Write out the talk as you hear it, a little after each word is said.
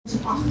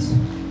8.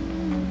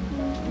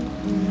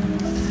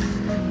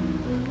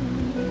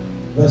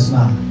 Verse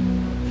 9.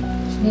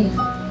 9.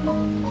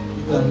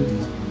 You can read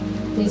it.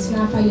 Deze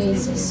naam van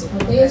Jezus.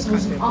 Mattheüs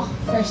hoofdstuk 8,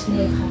 vers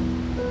 9.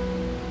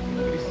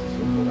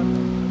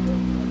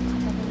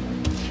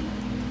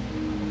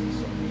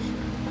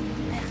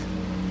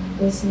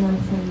 Deze naam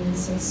van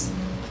Jezus.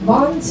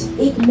 Want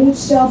ik moet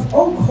zelf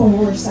ook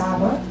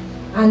gehoorzamen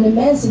aan de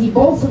mensen die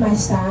boven mij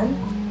staan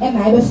en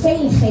mij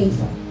bevelen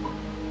geven.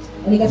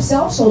 En ik heb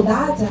zelf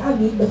soldaten aan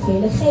wie ik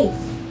bevelen geef.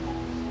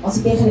 Als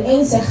ik tegen de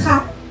een zeg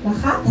ga, dan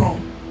gaat hij.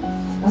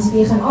 Als ik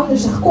tegen een ander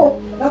zeg kom,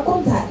 dan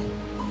komt hij.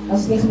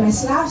 Als ik tegen mijn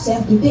slaaf zeg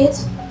doe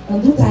dit, dan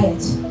doet hij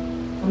het.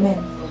 Amen.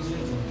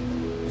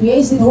 Toen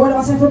Jezus dit hoorde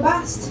was hij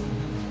verbaasd.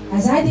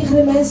 Hij zei tegen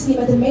de mensen die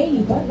met hem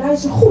meeliepen,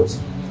 luister goed.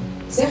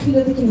 Zeg jullie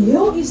dat ik in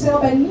heel Israël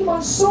bij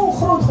niemand zo'n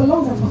groot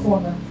geloof heb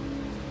gevonden.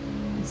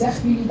 Ik zeg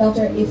jullie dat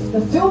er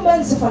veel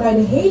mensen vanuit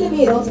de hele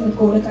wereld in het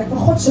koninkrijk van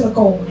God zullen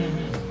komen.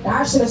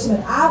 Daar zullen ze met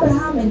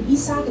Abraham en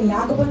Isaac en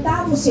Jacob aan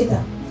tafel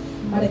zitten.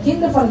 Maar de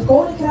kinderen van het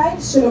koninkrijk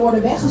zullen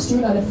worden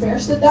weggestuurd naar de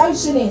verste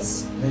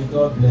duisternis. May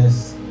God bless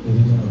the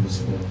reading of His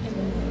word.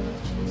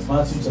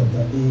 Matthew chapter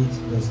 8,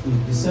 verse 8.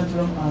 The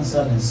centurion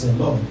answered and said,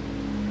 Lord,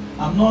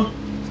 I'm not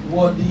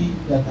worthy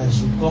that I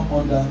should come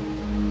under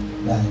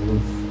thy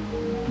roof,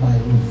 my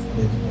roof,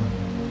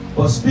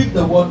 but speak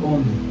the word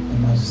only,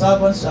 and my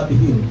servant shall be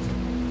healed.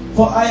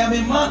 For I am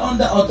a man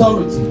under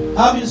authority,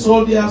 having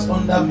soldiers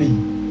under me.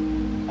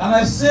 And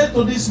I said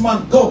to this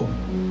man, go,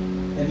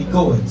 and he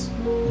goeth.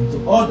 And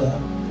to other,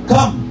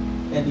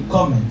 come, and he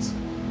cometh.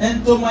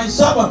 And to my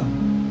servant,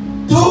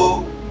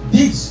 do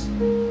this,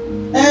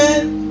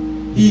 and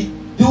he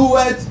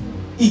doeth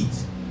it.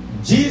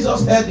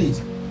 Jesus heard it,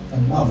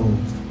 and marveled,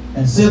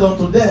 and said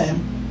unto them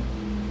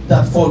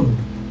that followed,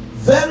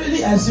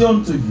 Verily I say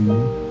unto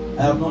you,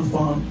 I have not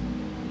found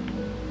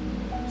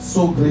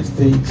so great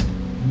faith,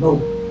 no,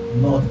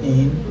 not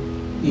in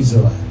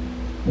Israel.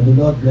 May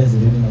the Lord bless the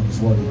reading of His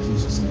word in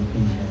Jesus' name.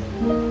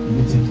 Amen.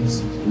 You take your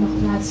seat.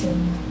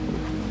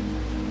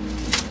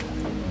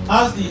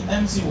 As the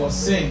MC was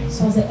saying,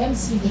 zoals de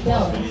MC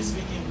vertelde, really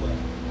speaking well.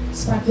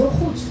 Sprak heel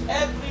goed.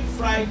 Every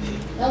Friday,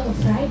 elke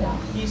vrijdag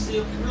is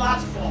a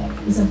platform,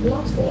 is een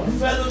platform,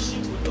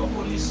 fellowship with the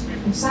Holy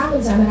Spirit, om samen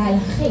te zijn met de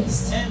Heilige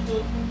Geest, and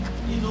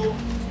to,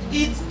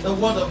 eat the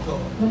Word of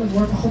God, om het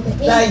woord van God te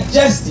eten,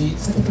 digest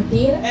it, te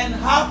verteren, and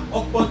have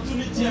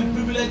opportunity and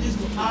privileges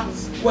to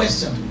ask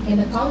questions. En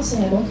de kansen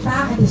hebben om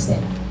vragen te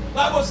stellen.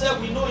 Bible says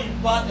we know in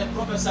part and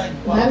prophesy in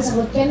part. De Bijbel zegt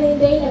we kennen in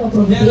delen en we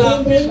There profiteren are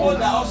in delen. people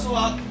that also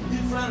have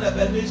different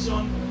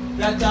revelation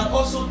that can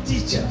also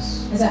teach us.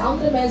 Er zijn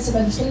andere mensen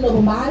met verschillende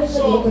openbaringen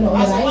die ook So, kunnen as a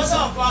matter onderwijzen.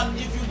 of fact,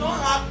 if you don't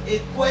have a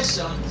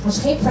question Als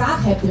je geen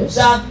vraag hebt dus,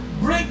 that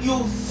bring you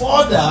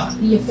further,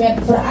 die je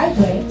verder vooruit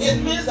brengt,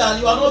 it means that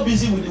you are not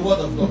busy with the Word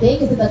of God.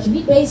 betekent het dat je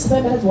niet bezig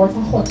bent met het woord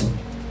van God.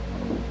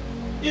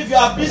 If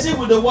you are busy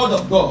with the Word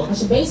of God Als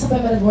je bezig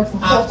bent met het woord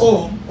van at God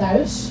home,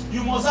 thuis,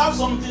 you must have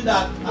something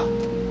that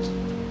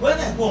when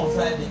I go on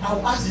Friday, I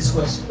will ask this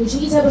question. moet je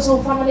iets hebben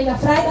zo van wanneer naar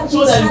vrijdag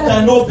So that you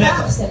can know better.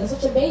 vragen stellen,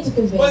 zodat je beter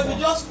kunt But if weten.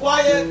 you're just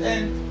quiet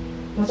and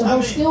Maar als je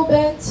gewoon stil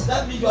bent,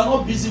 that means you are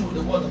not busy with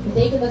the Word of God.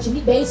 betekent dat je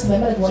niet bezig bent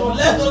met het woord So van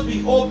let God. us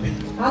be open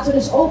Laten we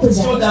dus open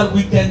so zijn, that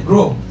we can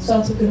grow.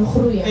 zodat we kunnen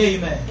groeien.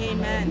 Amen.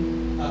 Amen.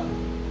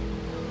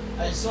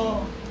 I saw,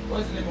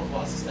 what's the name of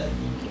our sister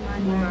again?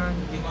 Maar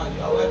Iman,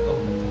 you are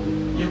welcome.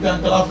 You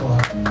can clap for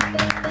her.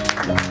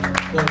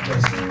 God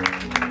bless you.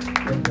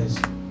 God bless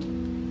you.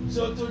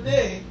 So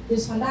today,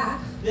 dus vandaag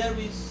there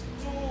is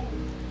two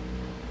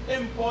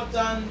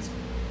important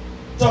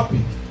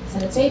topics.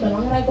 zijn er 2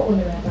 belangrijke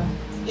onderwerpen.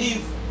 If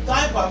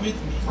time permit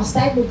me, Als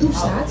tijd me I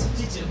toestaat, will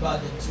teach about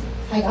the two.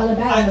 ga ik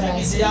allebei I think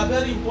onderwijzen. they are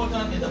very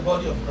important in the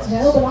body of Ze zijn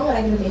Christ. heel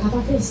belangrijk in het lichaam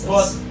van Christus.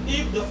 But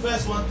if the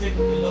first one takes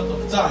a lot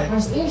of time, Maar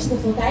als het eerste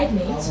veel tijd I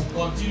neemt, will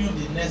continue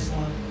the next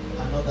one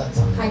another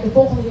time. ga ik de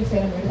volgende keer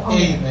verder met de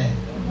andere. Amen.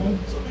 Amen.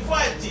 So before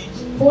I teach,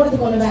 Voordat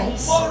ik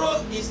onderwijs. tomorrow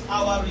is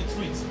our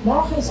retreat.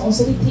 Morgen is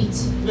onze retreat.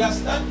 We are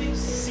starting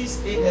 6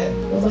 a.m.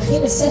 We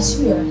beginnen 6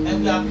 uur. and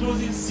we are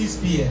closing 6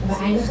 p.m. En we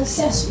eindigen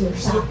 6 uur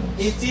So s'avonds.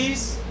 it is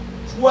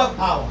 12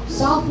 hours.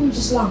 12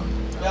 uurtjes lang.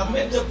 We have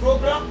made the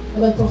program. We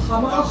hebben het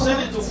programma We al have sent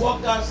it gemaakt. to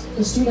workers,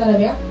 Gestuurd naar de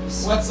werkers.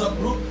 WhatsApp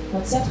group.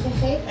 WhatsApp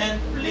gegeven. And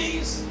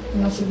please,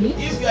 En alsjeblieft,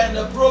 if you are in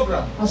the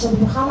program, als je op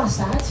het programma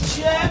staat,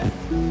 share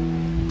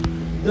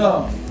the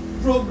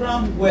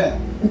program well.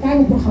 bekijk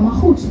het programma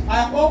goed.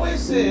 I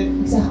always say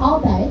Ik zeg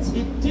altijd,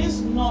 it is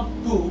not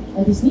good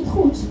het is niet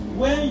goed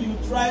when you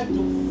try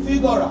to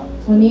figure out.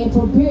 wanneer je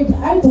probeert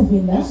uit te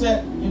vinden. You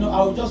say,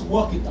 I will just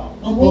work it out.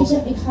 Dan No weet je,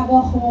 problem. ik ga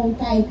wel gewoon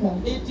kijken.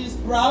 It is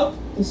proud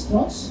Het is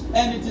trots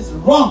and it is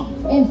wrong.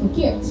 en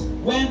verkeerd.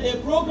 When a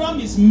program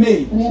is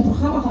made, Wanneer een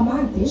programma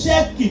gemaakt is,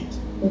 check it.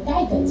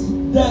 bekijk het.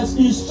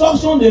 The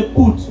instruction they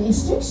put. De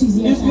instructies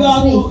die er If zijn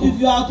you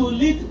geschreven. are to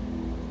lead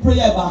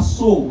prayer about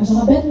souls, Als we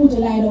gebed moeten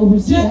leiden over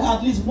take zielen,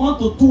 at least 1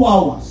 to 2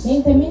 hours.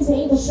 neem tenminste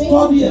 1 tot 2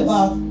 Study uur.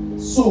 about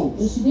souls.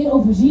 Dus studeer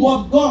over zielen.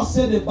 What God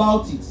said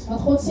about it. Wat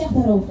God zegt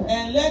daarover.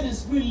 And let the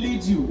Spirit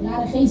lead you.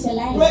 Laat de geest je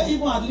leiden. Pray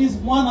even at least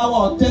 1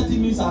 hour or 30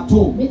 minutes at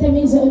home. Bid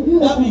tenminste een uur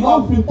of That een you are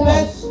half uur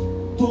prepared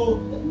thuis.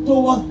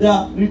 towards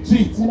the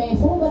retreat. Dan ben je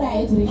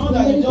voorbereid richting Not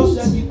that de you just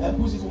check retreat. it and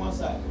push it to one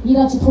side. Niet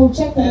dat je het gewoon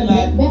checkt en And het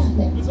like,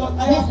 weglegt. because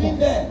I have been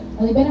there.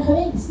 Want ik ben er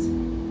geweest.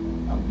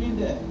 I've been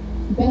there.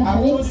 Ik ben er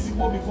I've told geweest. you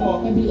people Ik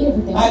before. heb jullie eerder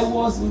I verteld.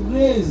 was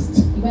raised.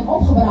 Ik ben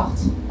opgebracht.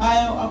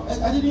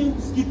 I didn't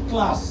skip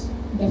class.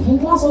 Ik heb geen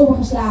klas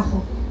overgeslagen.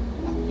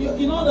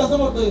 You know there's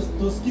someone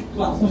to skip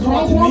class. You know Begrijp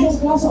what je it dat om means?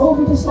 klassen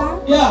over te slaan?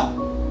 Yeah.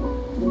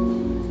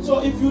 So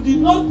if you did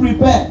not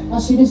prepare,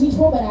 Als je dus niet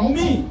voorbereidt.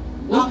 me,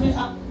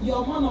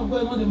 you're a man of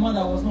God, not the man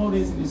that was not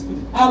raised in the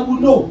spirit. I will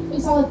know.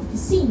 Ik zal het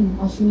zien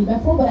als je niet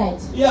bent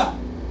voorbereid. Yeah.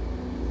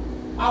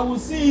 I will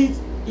see it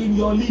in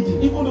your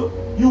leading. Even though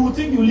you would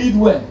think you lead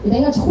well, Ik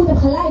denk dat je goed hebt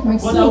geleid, maar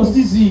ik but zie I will het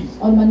still see it.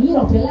 op de manier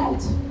waarop je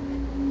leidt.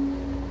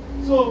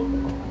 So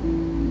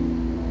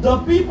the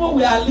people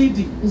we are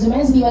leading, Dus de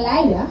mensen die we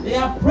leiden, they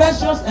are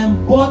precious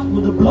and bought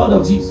with the blood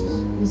of Jesus.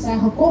 die zijn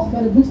gekocht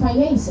met het bloed van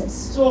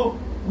Jezus. So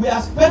we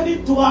are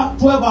spending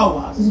 12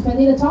 hours. Dus we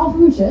spenderen 12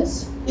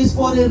 uurtjes It's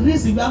for a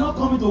reason. We are not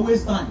coming to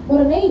waste time. voor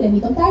een reden,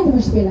 niet om tijd te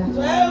verspillen.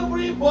 So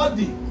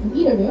everybody En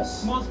ieder dus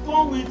must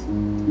come with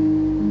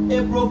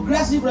a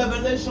progressive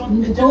revelation,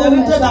 moet a komen met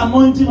generated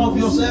anointing of een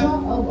yourself,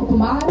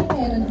 openbaring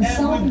en een and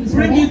salving we die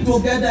bring it verwerkt.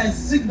 together and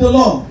seek the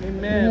Lord,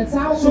 En het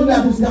samen so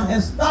that we doen. can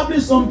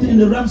establish something in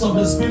the realms of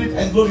the Spirit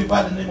and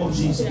glorify the name of Dus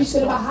Jesus.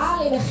 zullen we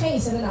halen in de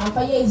geest en de naam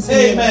van Jezus.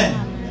 Amen.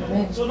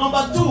 Amen. So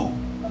number 2,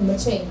 Nummer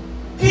 2.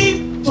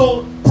 keep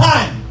to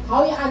time.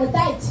 Hou je aan de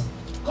tijd.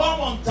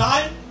 Come on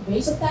time.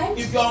 Wees op tijd.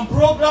 If you're on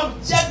program,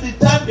 check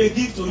the time they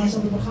give to Als je you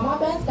op het programma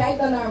bent, kijk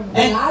dan naar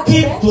hoe and laat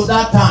je keep to bent.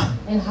 that time.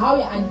 En hou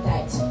je aan de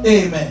tijd.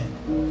 Amen.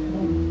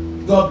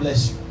 God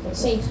bless you. God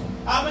zegen.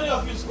 How many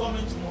of you is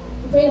coming tomorrow?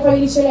 Hoeveel van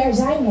jullie zullen er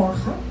zijn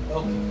morgen?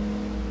 Okay.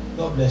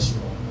 God bless you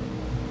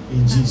all.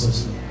 In Jesus'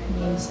 name.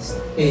 In Jezus'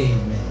 naam.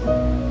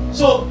 Amen.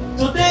 So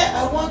today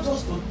I want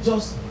us to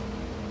just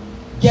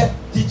get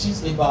teachings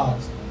about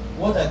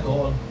what I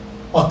call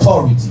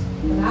authority.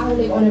 Vandaag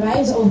wil ik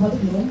onderwijzen over wat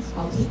ik noem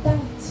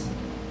autoriteit.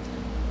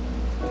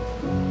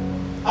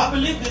 I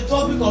believe the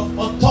topic of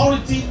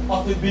authority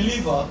of a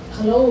believer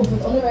Geloof,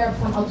 het onderwerp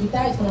van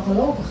autoriteit van een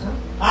gelovige,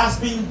 has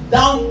been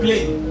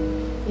downplayed.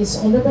 is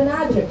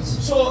onderbenadrukt.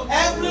 So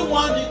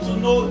everyone needs to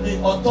know the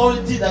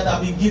authority that has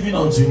been given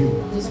unto you.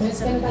 Dus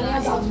mensen kennen het alleen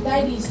als de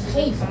autoriteit die is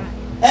gegeven.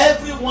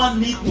 Everyone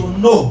needs to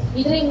know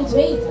Iedereen moet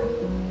weten,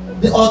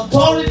 the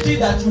authority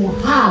that you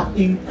have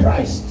in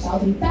Christ. de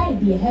autoriteit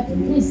die je hebt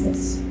in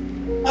Christus.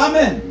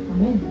 Amen.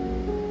 Amen.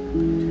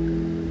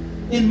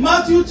 In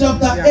Matthew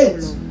chapter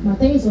 8,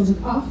 Matthäus hoofdstuk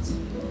 8,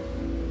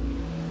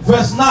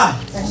 verse 9,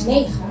 vers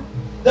 9.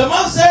 the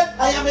man said,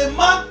 I am a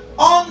man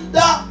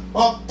under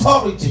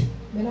authority, Ik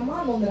ben een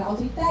man onder de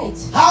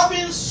autoriteit.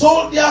 having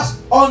soldiers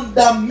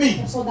under me. Ik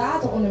heb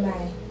soldaten onder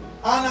mij.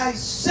 And I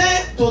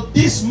say to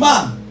this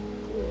man,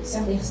 Ik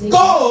zeg tegen deze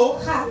go,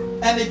 ga.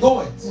 and he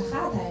goeth. Dan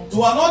gaat hij.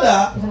 To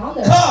another, Tegen een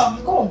ander,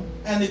 come, kom.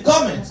 and he En dan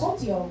cometh.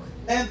 komt hij ook.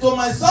 And to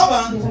my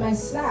servant, Tegen mijn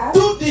slaaf,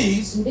 do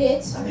this, doe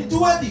dit. and he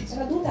doeth it. En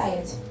dan doet hij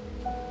het.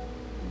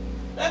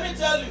 Let me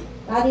tell you,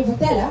 Laat me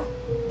vertellen,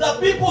 the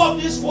people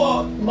of this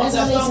world de mensen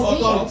van deze understand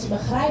wereld authority,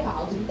 begrijpen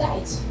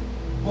autoriteit.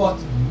 but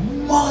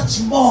much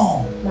more,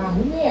 Maar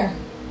hoe meer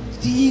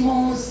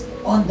demons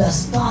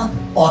understand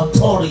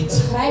authority.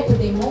 begrijpen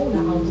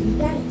demonen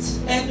autoriteit.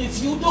 And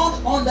if you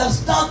don't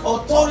understand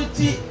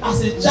authority as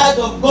a child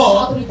of Als je God,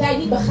 autoriteit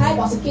niet begrijpt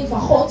als een kind van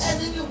God,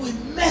 enemy will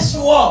mess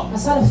you up. dan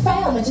zal de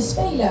vijand met je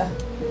spelen.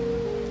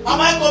 Am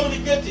I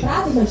communicating?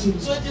 Praat ik met jullie.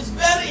 So it is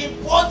very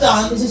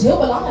important Dus het is heel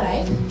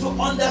belangrijk to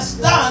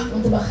understand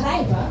om te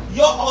begrijpen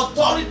your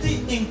authority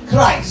in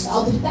Christ. de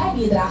autoriteit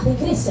die je draagt in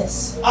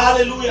Christus.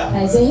 Hallelujah.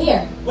 Hij is de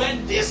Heer.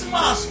 When this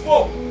man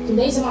spoke, Toen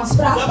deze man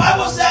sprak, the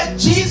Bible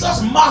said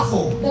Jesus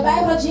marveled. de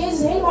Bijbel dat Jezus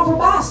helemaal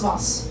verbaasd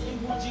was.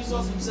 Even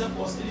Jesus himself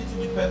was a little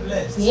bit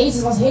perplexed,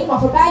 Jezus was helemaal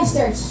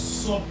verbijsterd,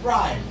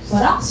 surprised,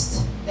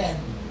 verrast. and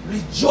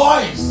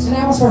rejoiced. En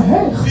hij was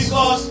verheugd.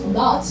 Because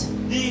Omdat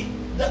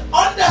the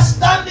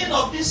understanding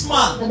of this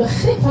man het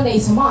begrip van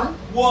deze man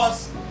was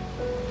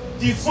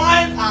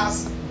defined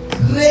as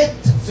great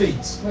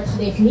faith. werd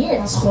gedefinieerd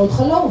als groot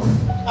geloof.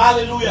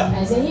 Hallelujah.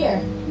 Hij is de Heer.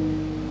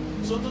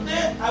 So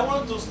today I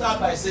want to start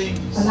by saying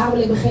this. Vandaag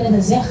wil ik beginnen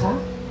te zeggen,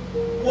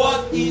 What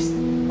is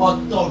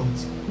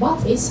authority? wat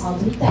is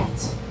autoriteit?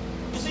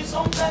 You see,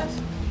 sometimes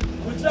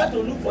we try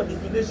to look for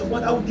definition,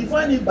 but I will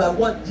define it by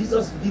what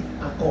Jesus did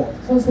accord.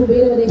 Soms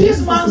proberen we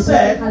This man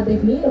said, gaan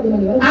definiëren op die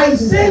manier. Wat I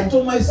Jezus say zei.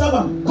 to my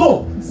servant,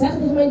 go, Zeg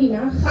tegen mijn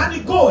dienaar, ga. and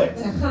he goeth.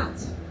 En hij gaat.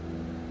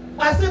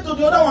 I say to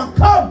the other one,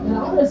 come, En de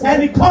andere and zegt,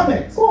 he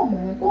cometh. kom.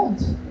 En hij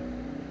komt.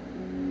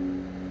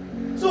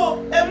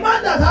 So a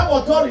man that have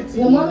authority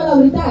Een man met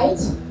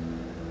autoriteit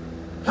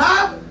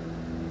have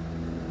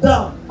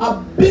the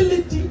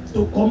ability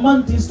to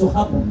command things to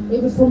happen.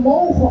 heeft het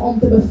vermogen om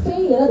te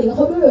bevelen dat dingen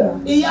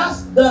gebeuren. He has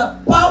the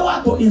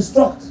power to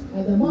instruct,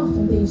 Hij heeft de macht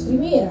om te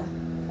instrueren.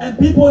 and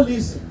people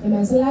listen. En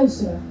mensen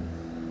luisteren.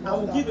 I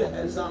will give an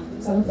example.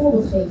 Ik zal een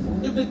voorbeeld geven.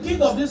 If the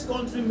king of this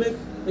country make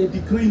a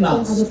decree now,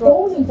 Als de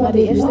koning van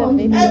dit land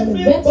een wet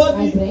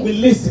everybody uitbrengt, will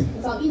listen.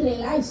 dan zal iedereen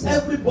luisteren.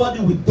 Everybody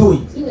will do it.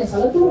 Iedereen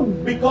zal het doen.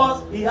 Because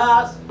he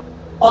has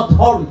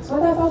authority.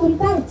 Want hij heeft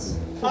autoriteit.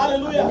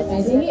 Hallelujah. Hij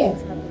is de Heer.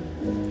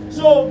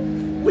 So,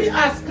 we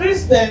as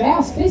Christians, Wij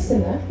als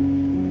christenen,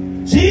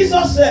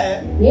 Jesus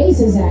said,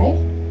 Jezus zei,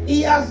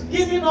 he has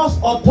given us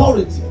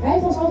authority. hij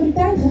heeft ons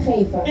autoriteit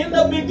gegeven. In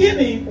the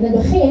beginning, In het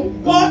begin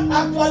God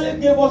actually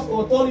gave us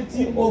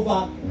authority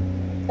over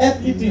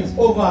earthly things,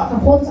 gaf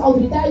God ons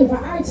autoriteit over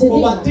aardse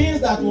over dingen. things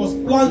that was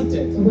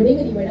planted, Over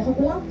dingen die werden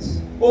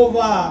geplant.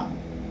 over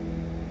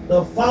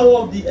the fowl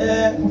of the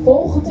air,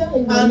 Gevogelte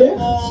in de Animals.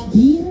 lucht,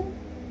 dieren,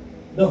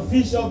 the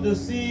fish of the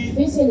sea,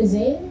 vissen in de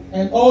zee.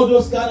 and all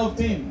those kind of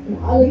things. En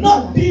alle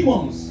Not dingen.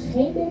 demons.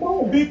 Geen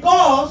demonen.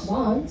 Because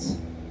Want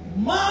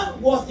man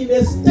was in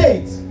a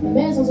state de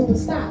mens was op een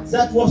staat.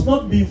 that was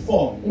not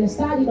before. In een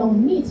staat die nog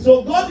niet.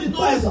 So God did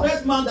not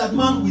expect man that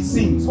man will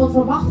sing. God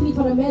verwachtte niet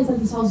van een mens dat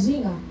hij zal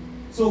zingen.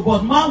 So,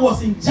 but man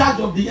was in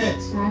charge of the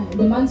earth. Maar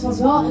de mens was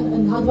wel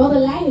had wel de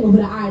leiding over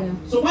de aarde.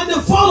 So when the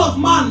fall of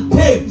man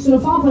came, Dus toen de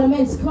val van de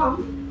mens kwam,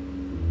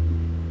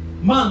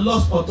 man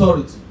lost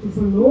authority. toen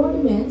verloor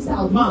de mens de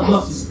Man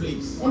lost his autoriteit.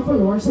 place. En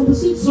verloor zijn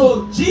positie.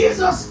 So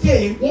Jesus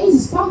came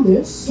Jezus kwam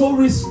dus to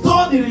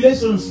restore the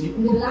relationship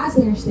om de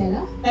relatie te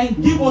herstellen. and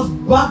give us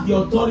back the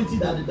authority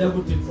that the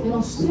devil took from En us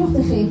ons terug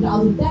te geven de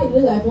autoriteit die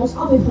de duivel ons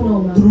af heeft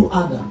genomen. through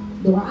Adam.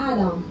 Door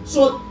Adam.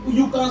 So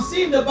you can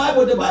see in the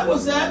Bible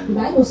said De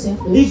Bijbel zegt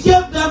he dus,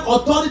 gave them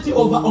authority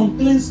over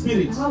unclean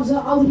spirits. dan gaan ze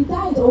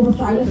autoriteit over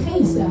vuile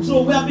geesten.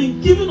 So we have been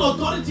given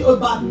authority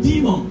over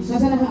demons, Wij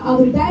zijn een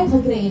autoriteit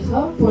gekregen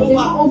voor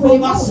over over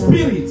demonen,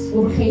 spirits.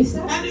 over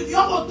geesten. And if you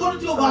have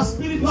authority over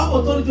spirit, you have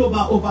authority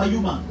over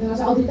human. En als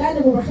je autoriteit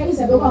hebt over geesten,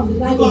 heb je ook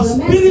autoriteit over Because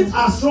de spirits mensen.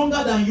 are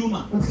stronger than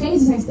human. Want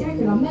geesten zijn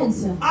sterker dan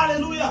mensen.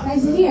 Hallelujah. Hij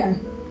is de Heer.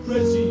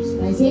 Praise Jesus.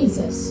 Hij is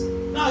Jezus.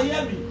 Now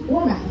hear me.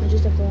 Hoor mij.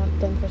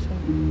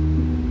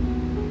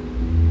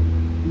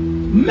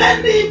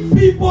 Many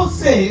people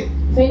say,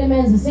 Vele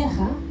mensen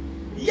zeggen,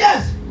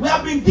 yes, we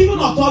have been given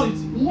authority.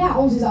 ja,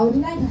 ons is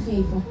autoriteit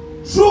gegeven.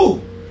 True.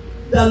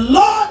 The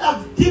Lord has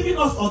given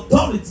us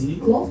authority,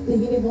 Klopt, de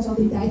Heer heeft ons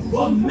autoriteit but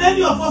gegeven.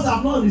 many of us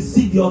have not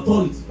received the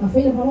authority. Maar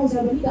velen van ons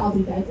hebben niet de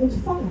autoriteit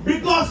ontvangen.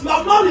 Because you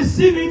have not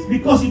received it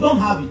because you don't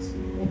have it.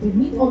 Je hebt het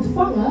niet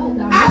ontvangen en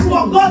daarom As heb je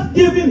for het God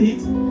niet. giving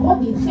it,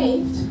 God die het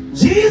geeft,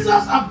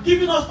 Jesus has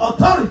given us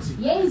authority.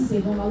 Jezus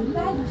heeft ons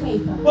autoriteit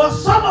gegeven. But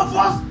some of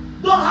us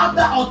don't have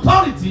that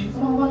authority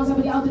Sommigen van ons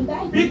hebben die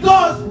autoriteit niet.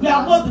 because we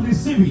have not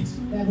received it.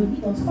 We hebben het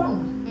niet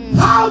ontvangen.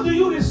 How do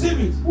you receive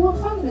it? Hoe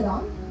ontvang je het dan?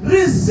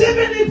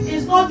 Receiving it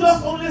is not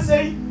just only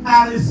saying,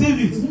 I receive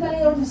Het is it. niet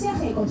alleen door te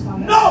zeggen ik ontvang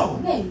het. No.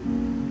 Nee.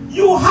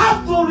 You have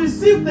to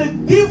receive the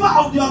giver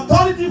of the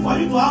authority for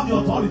you to have the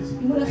authority.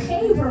 Je moet een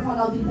gever van de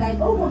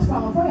autoriteit ook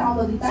ontvangen voor je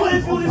autoriteit So te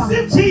if you ontvangen.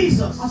 receive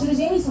Jesus, Als je dus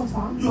Jezus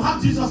ontvangt, you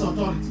have Jesus'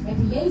 authority. heb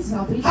je Jezus How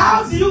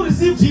autoriteit. do you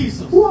receive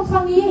Jesus? Hoe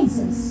ontvang je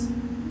Jezus?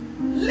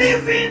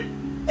 Living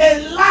a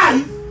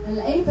life Een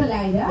leven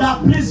leiden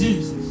that pleases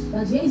Jesus.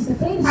 dat Jezus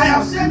tevreden I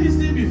have is. said this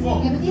thing Ik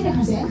before. heb het eerder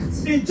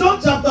gezegd. In John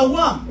chapter 1,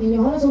 In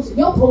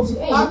Job hoofdstuk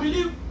I 1,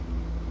 believe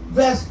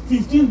verse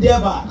 15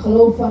 thereby.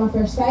 geloof vanaf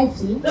vers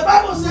 15. The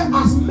Bible says,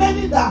 as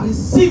many that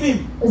receive him,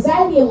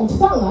 Zij die hem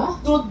ontvangen,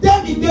 to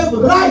them he gave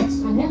right.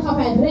 aan hen gaf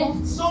hij het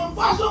recht. Some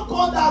version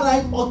call that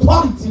right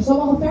authority. En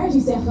sommige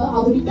versies zeggen He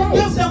autoriteit.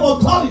 gave them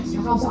authority.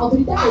 Hij gaf ze As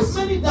autoriteit.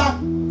 many that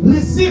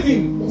receive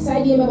him. En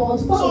zij die hem hebben So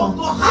ontvangen,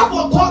 to have om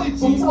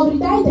authority, dus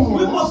autoriteit te we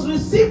hebben, must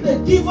receive the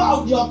giver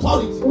of the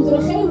authority. moeten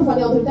de gever van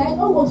die autoriteit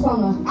ook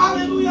ontvangen.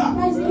 Hallelujah.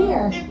 Hij is de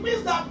Heer. It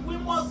means that we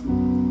must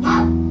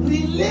have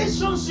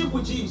relationship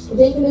with Jesus. Dat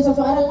betekent dus dat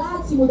we een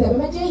relatie moeten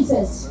hebben met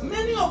Jezus.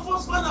 Many of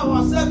us find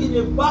ourselves in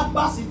a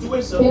bad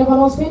situation Velen van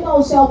ons vinden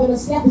onszelf in een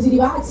slechte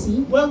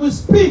situatie. when we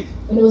speak.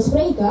 Wanneer we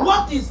spreken,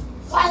 What is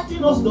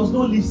fighting us does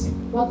not listen.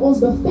 wat ons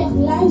bevecht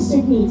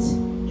luistert niet.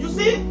 You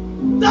see,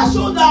 that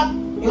shows that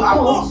you are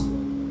God, lost.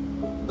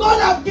 God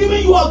has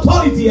given you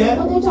authority,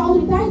 God heeft je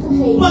autoriteit but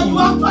you gegeven.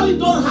 actually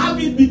don't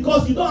have it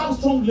because you don't have a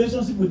strong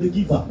relationship with the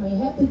giver. Maar je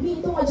hebt het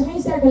niet omdat je geen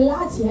sterke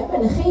relatie hebt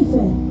met de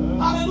gever.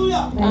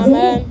 Hallelujah.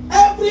 Amen.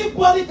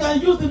 Everybody can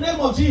use the name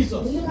of Jesus.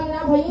 Jullie gaan de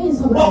naam van Jezus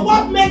But what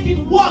gebruiken. makes it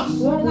work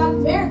Door het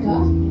laten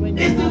werken,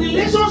 is the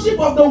relationship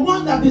of the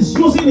one that is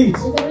using it.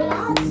 is de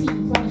relatie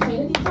van degene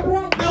die het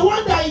gebruikt. The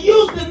one that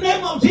used the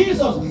name of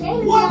Jesus.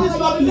 What is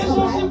your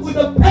relationship with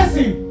the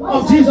person Wat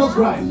of is de Jesus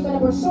relatie Christ? met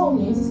de persoon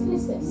Jezus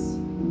Christus?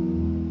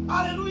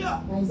 Hallelujah.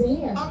 Hij is de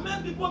Heer. I've met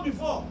people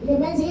before. Ik heb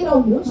mensen hier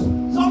ontmoet.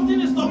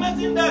 Something is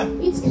tormenting them.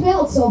 Iets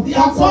kwelt ze of Die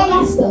gaat ze calling.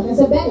 lastig en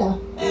ze bellen.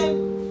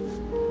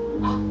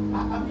 And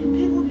I mean,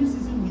 even this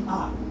season we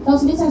are.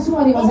 Zelfs in dit seizoen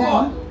waarin we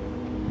zijn,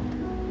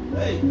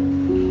 Hey,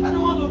 I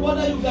don't want to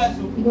bother you guys.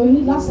 ik wil je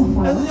niet lastig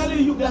vallen.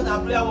 Especially you guys are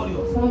prayer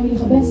warriors. Van jullie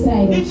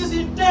gebedstrijden. It is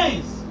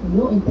intense.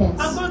 Heel intens.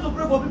 I'm going to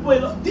pray for people a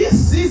lot.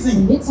 This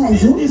season, Dit since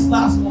seizoen, this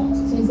last month,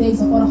 sinds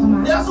deze vorige there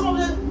maand, are some of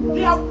them,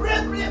 they have prayed.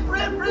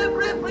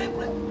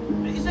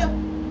 He said,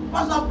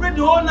 Pastor, I prayed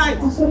the whole night.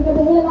 pastor, ik heb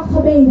de hele nacht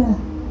gebeden.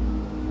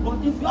 But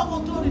if you have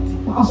authority,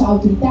 Maar als je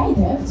autoriteit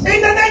hebt,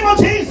 in the name of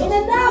Jesus, in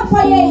de naam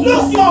van Jezus,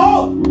 lose your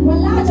hold.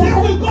 verlaat je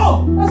Here we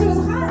go. Laten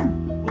we gaan.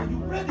 But you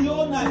pray the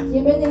whole night,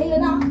 Je bent de hele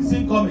nacht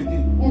sin come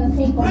again. en het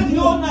geen komt Pray the weer.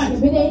 whole night, Je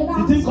bent de hele the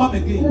nacht thing come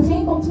en again. het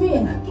geen komt weer.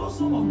 And I told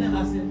some of them,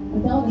 I said,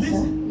 Vertelde ze,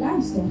 listen,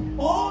 luister.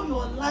 all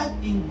your life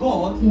in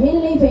God, Je hele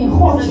leven in you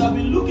God, have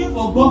been looking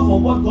for God for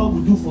what God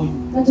will do for you.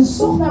 dat je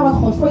zocht naar wat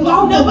God voor You jou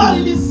have wil never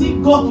doen. really seen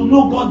God to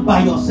know God by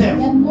Je yourself.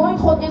 hebt nooit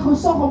God echt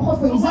gezocht om God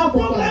voor So jezelf when te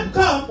problem kennen.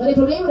 comes, Wanneer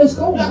problemen dus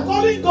you are komen,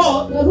 calling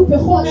God, dan roep je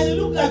God. and it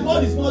looks like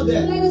God is not Het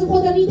there. lijkt alsof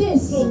God er niet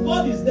is. So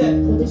God is there.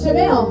 God is er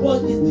wel. But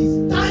it is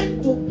time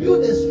to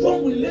build a strong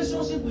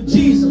relationship with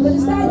Jesus. Het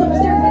is tijd om een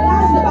sterke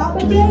relatie te bouwen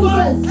met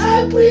Because Jezus.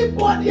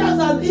 everybody has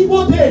an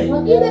evil day.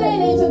 Want iedereen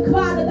heeft een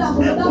kwade dag,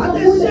 een And dag what van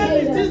they say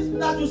moeilijkheden. is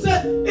that you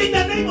said, in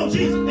the name of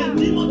Jesus, and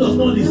demon does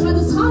not En listen. wat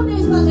de schande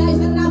is dat jij in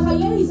de naam van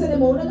Jezus en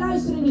demonen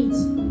luisteren niet.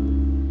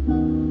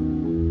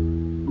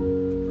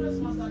 Praise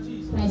Master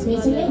Jesus. Prijs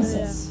meester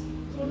Jezus.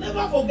 So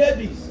never forget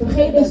this.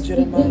 Vergeet dus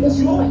dit dus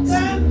You nooit.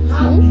 can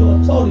have the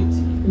authority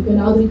Je kunt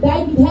de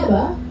autoriteit niet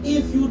hebben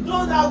if you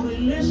don't have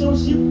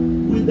relationship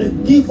with the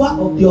giver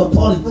of the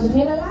authority. als je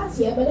geen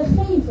relatie hebt met de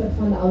gever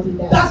van de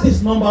autoriteit. That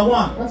is number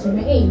one. Dat is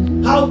nummer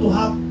 1. How to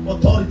have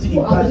authority in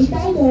Hoe Christ.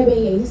 autoriteit te hebben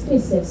in Jezus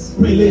Christus.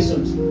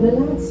 Relationship.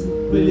 Relatie.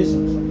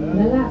 Relationship.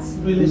 Relatie.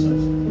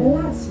 Relationship.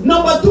 Relatie.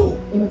 Number two.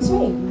 Nummer 2.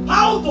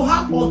 How to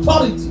have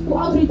authority Hoe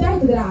autoriteit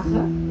te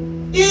dragen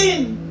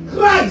in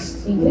Christ.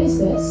 in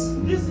Christus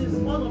This is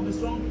one of the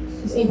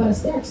strongest. is een van de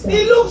sterkste.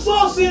 It looks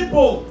so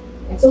simple,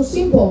 Het is zo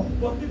simpel.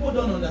 but people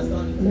don't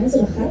understand De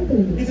mensen begrijpen het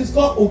it. niet. It is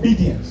called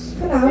obedience.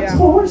 Genaamd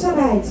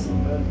gehoorzaamheid.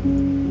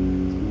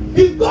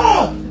 If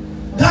God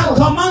can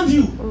command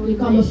you Je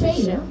kan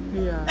bevelen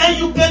and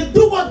you can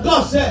do what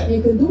God said, en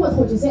je kunt doen wat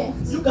God je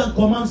zegt. you can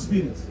command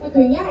spirit. Dan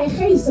kun jij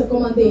geesten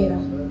commanderen.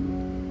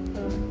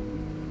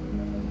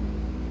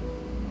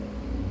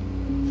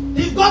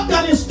 If God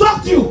can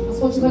instruct you Als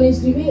God je kan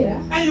instrueren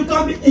and you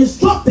can be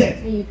instructed,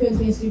 en je kunt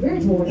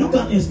geïnstrueerd worden, you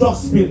can instruct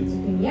spirit. dan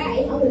kun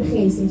jij andere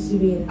geesten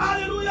instrueren.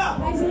 Hallelujah.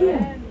 Prijs de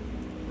Heer.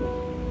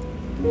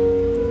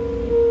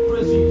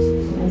 Praise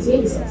Jesus. Prijs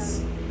Jezus.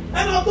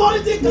 And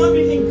authority can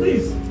be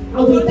increased.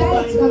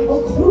 Autoriteit kan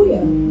ook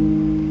groeien.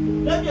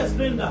 Let me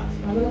explain that.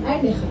 Laten we dat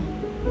uitleggen.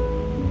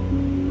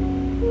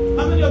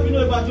 How many of you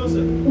know about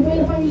Joseph?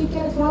 Hoeveel van jullie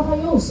kennen het verhaal van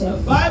Jozef?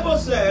 The Bible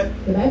said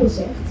De Bijbel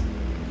zegt,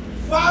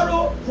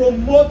 Pharaoh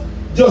promote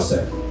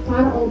Joseph.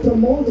 Farao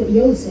promote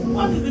Jozef.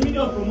 What is the meaning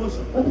of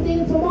promotion? Wat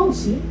betekent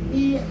promotie?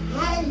 He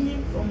hired him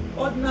from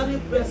ordinary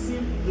person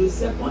to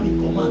second in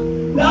command.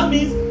 That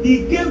means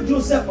he gave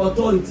Joseph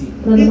authority.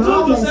 Maar He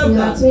normaal told mensen Joseph die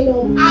naar that tweede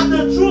op at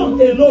the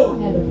throne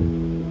alone, hebben.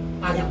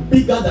 I am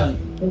bigger than you.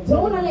 De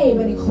troon alleen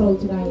ben ik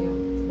groter dan jou.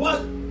 But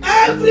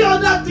every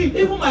other thing,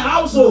 even my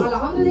household, Alle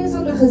andere dingen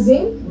van mijn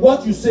gezin,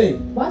 what you say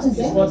wat je is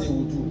zegt, what he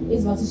will do.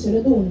 is wat ze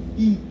zullen doen.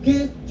 He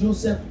gave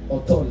Joseph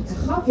authority. Hij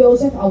gaf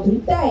Jozef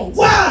autoriteit.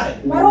 Why?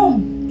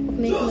 Waarom?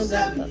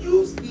 Joseph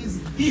used his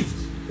gift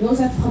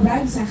Jozef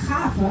gebruikte zijn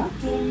gaven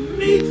to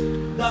meet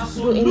the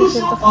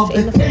solution of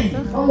the king.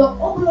 om de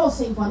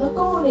oplossing van de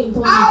koning te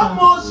How ontdekken.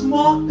 much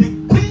more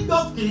the King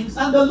of Kings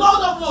and the Lord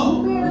of Hoe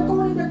Lords? meer de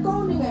koning der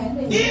koningen en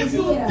de If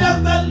you heren.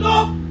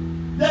 develop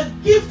the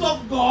gift of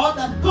God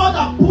that God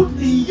has put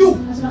in you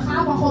Als je de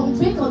gaven van God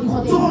ontwikkelt die God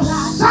heeft to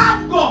geplaatst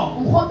serve God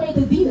om God mee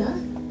te dienen,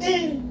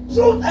 in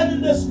truth and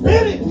in the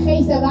spirit, in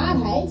geest en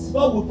waarheid,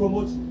 God will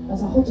promote you. dan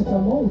zal God je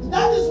promoten.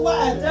 That is why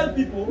I tell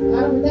people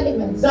Daarom vertel ik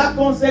mensen that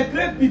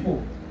consecrate people,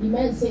 die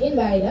mensen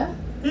inwijden,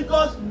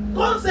 because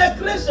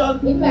consecration,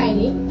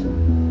 inwijding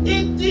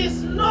it is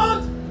not,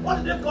 what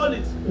do they call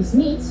it? is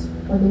niet,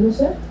 wat noemen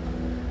ze?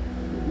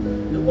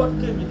 The word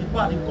came in the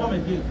past, it come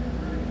again.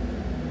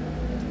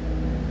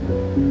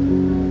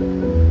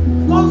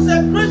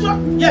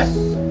 Consecration, yes,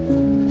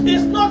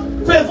 it's not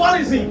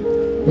favorism.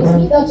 Het is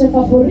niet dat je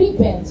favoriet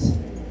bent.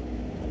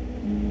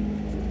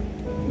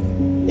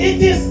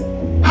 It is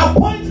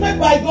appointment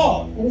by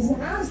God. Het is een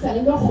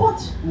aanstelling door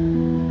God.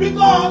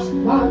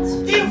 Because Want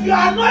if you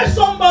anoint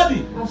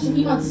somebody als je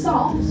iemand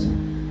zalft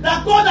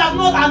that God has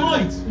not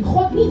anointed, die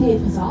God niet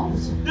heeft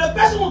gezalfd, the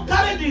person will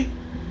carry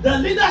the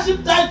leadership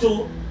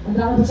title, dan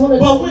draagt de persoon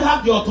but we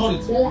have the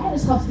authority. de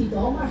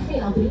leiderschapstitel, maar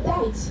geen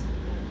autoriteit.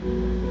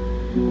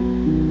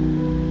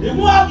 They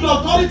won't have the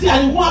authority and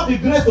they won't have the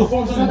grace to Ze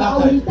function gaan in de that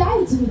time.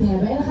 autoriteit niet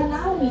hebben en de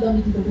genade niet om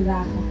die titel te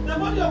dragen. The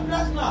body of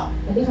Christ now.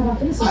 Het lichaam van I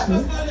Christus nu.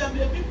 personally am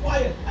a bit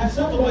quiet. I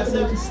said to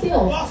myself,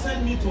 God sent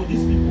me to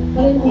these people.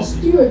 Dan heb ik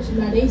gestuurd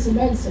naar deze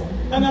mensen.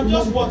 And I'm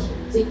just watching.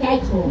 Dus ik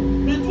kijk gewoon.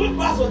 Between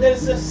pastors, there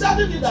is a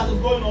certain thing that is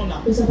going on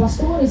now. Dus een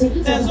pastoor is er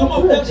iets And aan some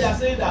of them they gebeurd. are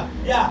saying that,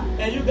 yeah,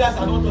 and you guys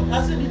are not talking.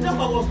 I said, the time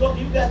I was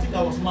talking, you guys think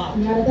I was mad.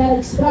 Ja, de tijd dat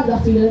ik sprak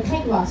dacht u dat ik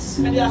gek was.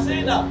 And they are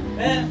saying that,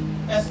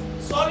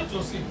 sorry to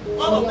say,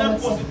 one of them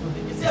posted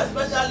today. You see,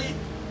 especially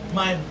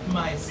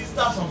my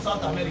sisters from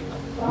South America.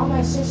 Vooral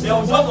mijn zusjes. They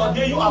will just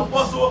ordain you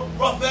apostle,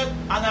 prophet,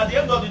 and at the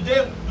end of the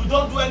day, you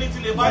don't do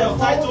anything about your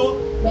title.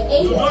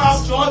 You don't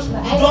have church,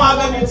 you don't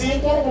have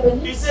anything.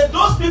 He said,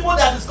 those people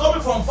that is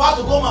coming from far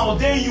to come and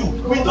ordain you,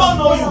 we don't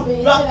know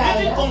you. You are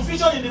creating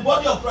confusion in the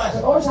body of Christ.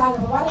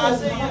 I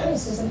say,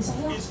 yes,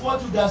 it's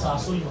what you guys are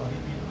showing you.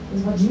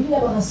 Dus wat jullie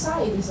hebben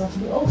gezaaid is wat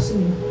jullie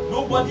oogsten.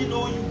 Nobody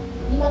know you.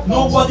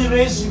 Nobody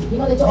raised you.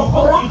 You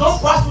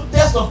don't pass through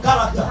test of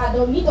character. Je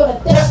gaat niet door de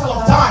test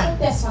of time.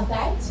 Test van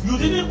tijd. You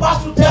didn't pass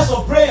through test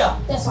of prayer.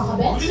 Test van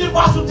gebed. You didn't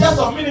pass through test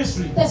of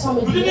ministry. Test van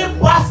you didn't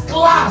pass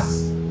class.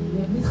 Je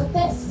hebt niet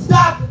getest.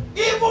 That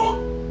even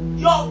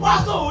your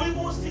pastor will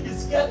even still be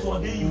scared to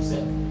ordain you.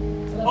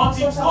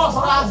 Until God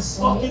starts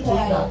talking to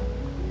you that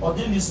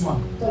ordain this man.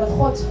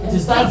 It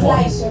is time for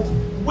him.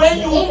 When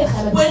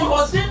you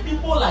ordain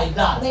people like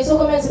that, nee,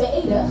 zulke mensen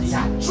beëdigd. They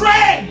are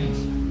trained.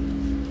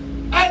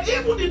 And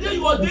even the day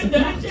you ordain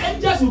them, the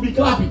angels will be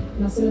clapping.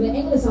 Dan zullen de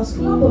engelen zelfs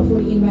klappen voor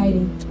die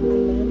inwijding.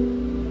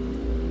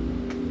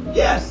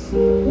 Yes.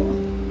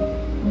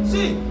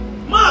 See,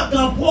 man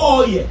can pour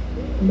oil.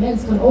 Een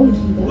mens kan olie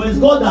gieten. But it's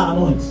God that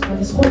anoints. Maar het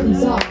is God die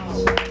zalft.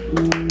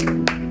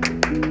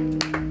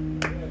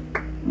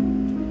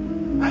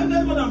 I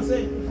get what I'm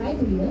saying.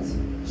 Begrijpen jullie het?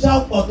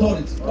 Shout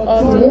authority.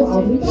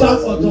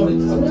 Shout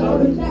authority.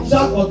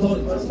 Shout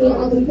authority.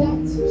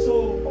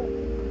 So,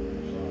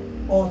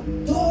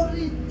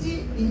 authority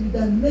in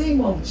the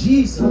name of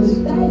Jesus.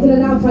 Autoriteit in de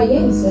naam van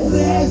Jezus.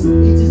 First,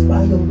 it is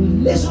by your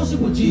relationship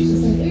with Jesus.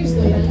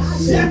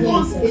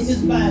 Second, it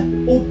is by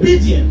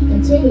obedience.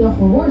 En tweede, door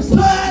gehoorzaam.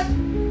 Third,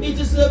 it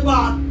is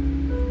about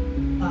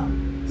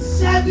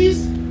service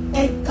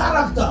and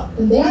character.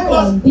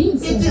 Because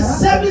it is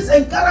service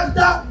and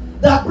character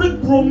that bring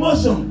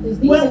promotion.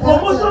 When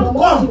promotion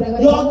comes,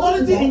 your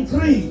authority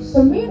increases.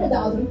 Vermeerdert de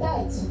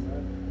autoriteit.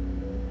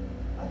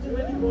 I think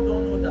many people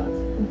don't know that.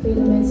 En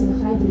vele mensen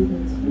begrijpen dit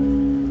niet.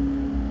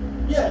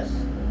 Yes,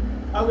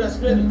 I will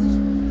explain it.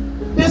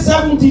 This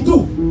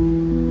 72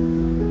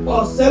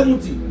 or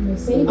 70.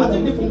 I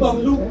think the book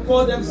of Luke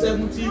called them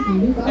 70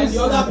 and the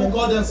other book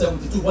called them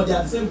 72, but they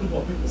are the same group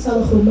of people.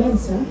 Hetzelfde groep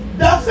mensen.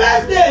 The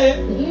first day,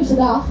 de eerste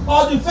dag,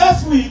 or the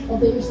first week, of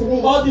de eerste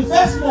week, or the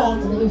first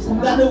month, of de eerste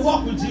maand, that they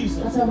walk with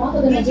Jesus. Dat ze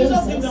wandelden met Did Jesus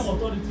Jezus. give them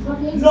authority? Gaf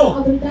Jezus No.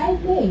 autoriteit?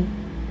 Nee.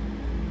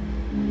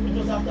 It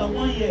was after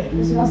 1 year.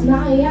 Dus het was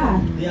na een jaar.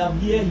 They have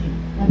heard him.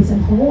 Hebben ze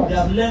hem gehoord. They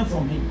have learned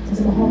from him. Ze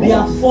hebben gehoord. They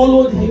have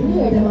followed him.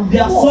 They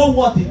have saw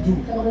what he do.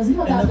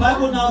 And the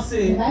Bible now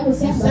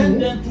says he sent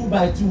them 2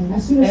 by 2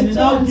 and he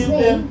now give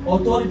them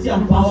authority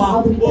and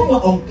power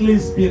over unclean En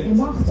spirits.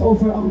 macht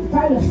over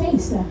vuile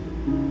geesten.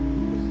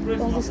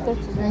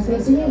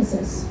 Prijs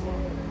Jezus.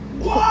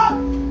 What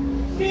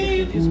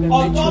means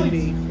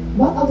authority?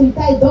 Wat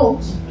autoriteit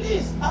doodt.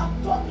 Please, I'm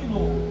talking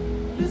over.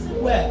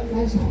 Listen well.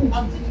 Luister goed.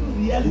 I'm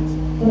teaching reality.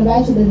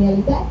 Onderwijs je de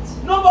realiteit.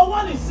 Number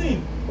 1 is sin.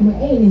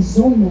 Nummer 1 is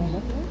zonde.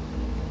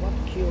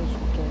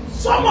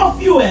 Some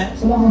of you,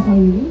 Sommigen van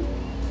jullie.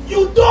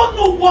 you don't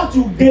know what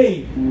you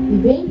gain Je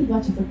weet niet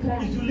wat je if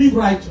verkrijgt you live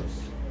righteous.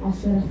 als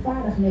je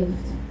rechtvaardig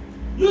leeft.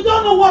 You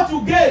don't know what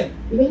you gain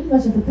Je weet niet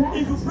wat je if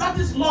verkrijgt you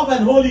practice love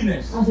and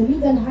holiness. als je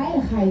liefde en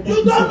heiligheid You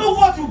don't praktiseert. know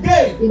what you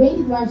gain Je weet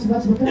niet wat je if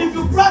you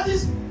verkrijgt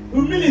practice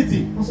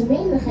humility. als je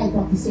nederigheid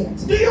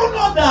praktiseert. Do you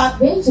know that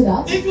Weet je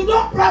dat? if you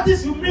don't practice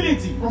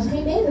humility, Als je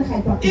geen nederigheid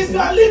if you praktiseert.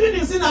 are living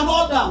in sin and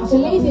all Als that, je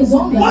leeft in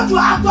zonde. what you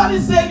are actually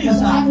saying Wat is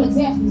je that eigenlijk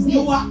zegt is dit.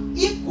 you are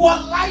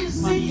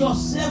equalizing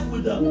yourself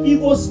with the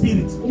evil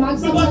spirit. Je maakt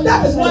zelf Because een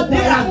that is leven what met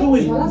they are de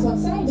doing. Maar dat is wat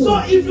zij doen. So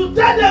if you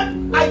tell them,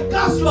 I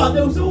cast you out,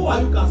 they will say, who are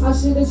you casting?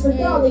 Als je dus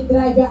vertelt, ik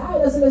drijf je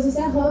uit, dan zullen ze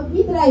zeggen,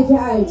 wie drijf je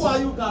uit? Who are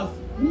you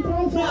casting? Wie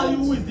drijf Me je and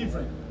you, who uit? is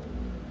different?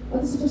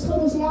 Wat is het verschil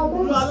tussen jou en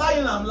You mij? are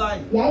lying, I'm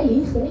lying. Jij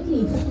liegt en ik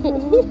lieg.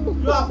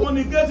 You are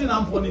fornicating,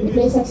 I'm Ik fornicating.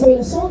 ben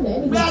seksuele zonde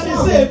en ik We ben are the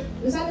hetzelfde. same.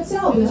 We zijn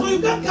hetzelfde. So you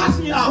can't cast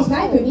me Dus out.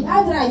 mij kun je niet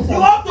uitdrijven.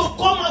 You have to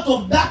come out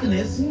of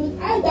darkness Je moet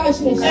uit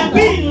duisternis and zijn.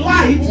 be in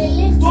light En in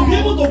licht to be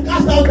zijn. able to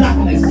cast out Om in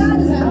darkness. staat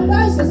te zijn om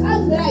duisternis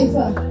uit te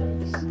drijven.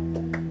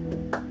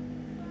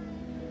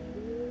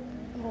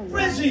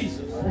 Praise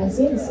Jesus. Prijs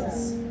Jezus.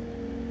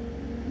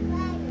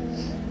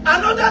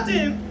 Another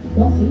thing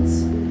Nog iets.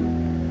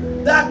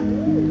 that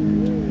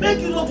make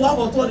you not to have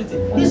authority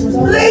is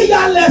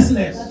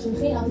prayerlessness. Dat je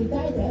geen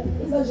autoriteit hebt,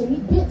 is dat je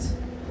niet bidt.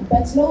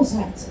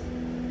 Bedsloosheid.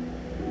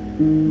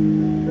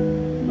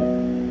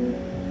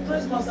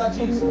 Praise Master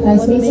Jesus.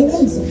 Prijs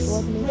Jezus.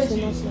 Praise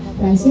Jesus.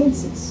 Prijs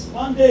Jezus.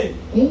 One day,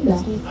 Eén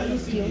dag. are you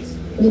seeing this?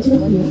 Weet je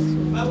nog hier?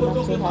 Bible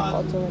talk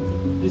about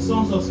the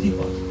sons of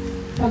Sceva.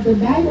 Gaat de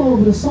Bijbel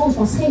over de zoons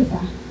van Scheva.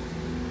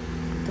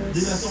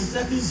 There are some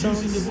certain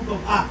Jews in the book of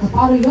Acts.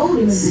 Dat alle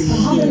Joden in het boek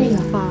van Handelingen.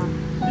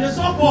 They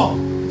saw Paul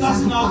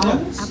casting out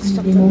devils. Paulus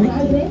die demonen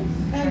uitdreef.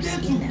 And they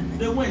too,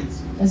 they went.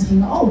 En ze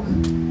gingen ook.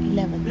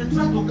 They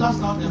tried to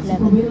cast out devils. Ze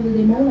probeerden de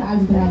demonen uit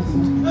te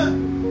drijven.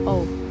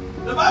 Oh.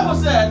 The Bible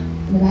said,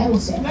 En de Bijbel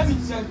zegt. let me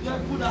check,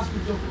 put that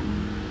scripture for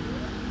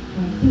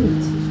you.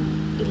 Repeat.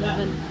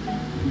 11.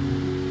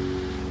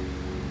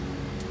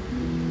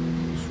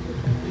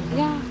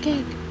 Ja,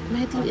 kijk.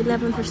 Matthew 11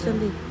 vers 20.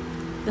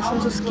 De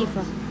sons of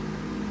Sceva.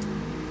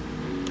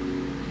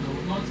 No,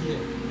 not here.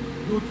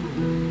 Go to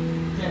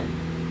 10.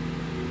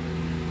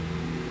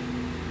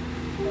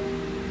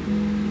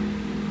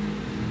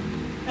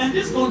 And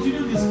this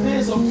continued the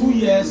space of 2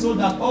 years, so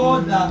that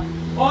all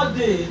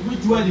they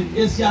which dwell in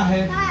Asia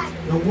heard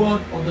the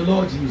word of the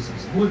Lord Jesus,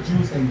 both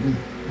Jews and Greeks.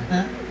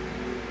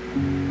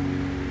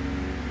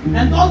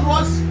 And God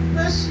wrought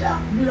special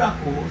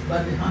miracles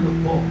by the hand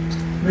of God.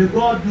 May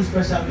God do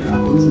special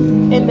miracles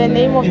In the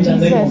name of in the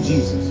name of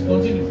Jesus. Jesus.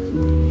 Continue.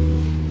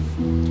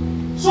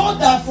 So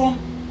that from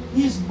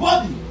his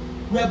body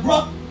were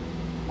brought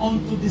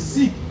unto the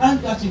sick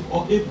handkerchief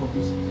or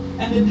aprons,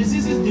 and the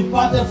diseases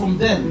departed from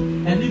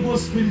them, and evil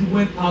spirit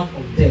went out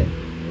of them.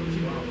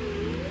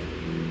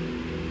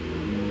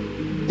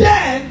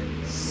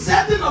 Then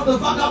certain of the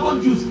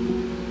vagabond Jews,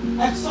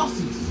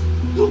 exorcists,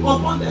 took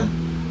upon them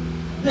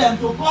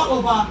to call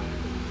over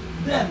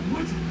them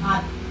which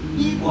had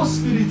evil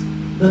spirits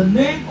the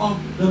name of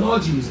the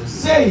Lord Jesus,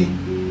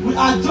 saying, we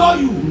adjure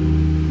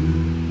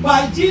you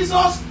by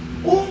Jesus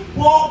whom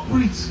Paul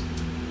preached.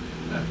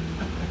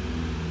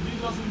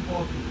 Jesus whom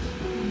Paul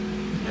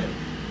preached.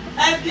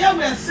 And there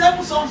were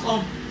 7 sons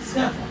of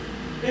Sceva,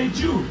 a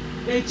Jew,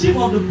 a chief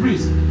of the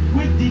priests,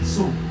 which did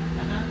so.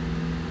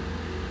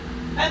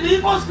 And the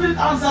evil spirit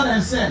answered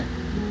and said,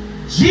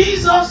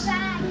 Jesus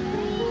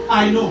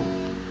I know,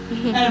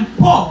 and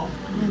Paul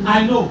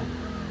I know.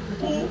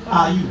 Who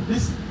are you?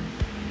 Listen.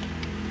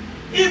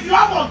 If you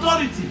have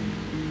authority,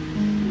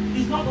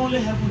 it's not only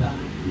heaven that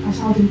knows. Als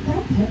je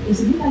autoriteit hebt, is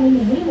het niet alleen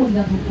de hemel die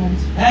dat herkent.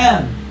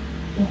 Hell.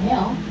 De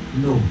hel,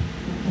 No.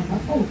 dat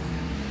dat ook.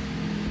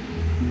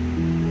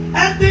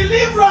 And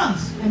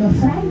deliverance. En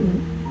bevrijding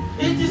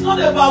It is not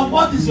about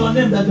what is your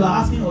name that you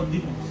are asking of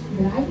demons.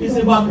 draait It's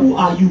niet about who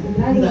are you. Het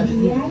draait You om are the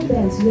wie jij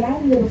bent, jij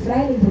die de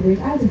bevrijding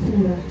probeert uit te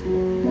voeren.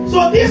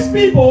 So these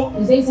people,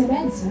 Dus deze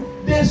mensen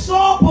they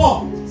saw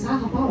Paul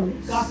zagen Paulus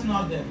casting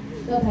out them.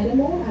 dat hij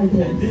demonen And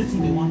uitdreef. they too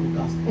they want to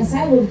cast. En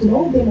zij wilden toen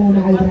ook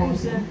demonen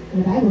uitdrijven. En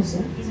de Bijbel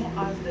zegt, Demon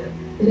asked them,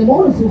 de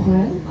demonen vroegen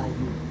hen, who are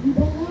you? wie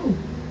ben jij?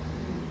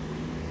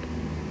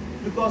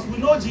 Because we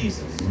know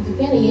Jesus. Want we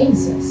kennen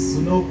Jezus.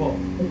 We know Paul.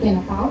 We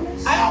kennen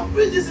Paulus. I have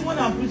preached this when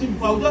I'm preaching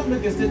before. I will just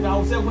make a statement. I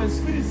will say when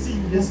spirits see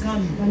you, they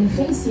scan you. Wanneer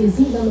geesten je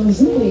zien, dan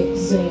onderzoeken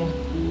ze je.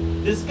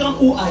 They scan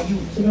who are you.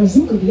 Ze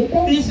onderzoeken wie je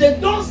bent. If they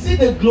don't see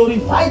the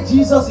glorified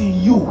Jesus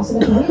in you, Als ze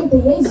de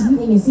verheerlijkte Jezus niet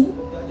in je zien,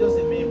 you are just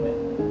a mere man.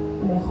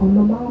 dan ben je gewoon een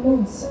normaal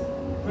mens.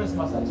 Praise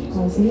Master Jesus.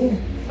 Prijs de Heer.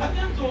 I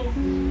came to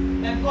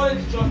encourage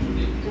the church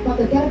today. Ik mag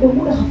de kerk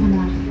bemoedigen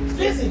vandaag.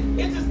 Listen,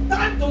 it is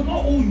time to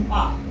know who you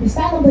are We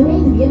staan om te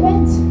weten wie je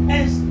bent.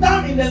 and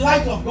stand in the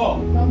light of God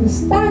En om te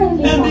staan in het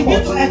licht and van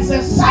begin to God.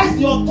 exercise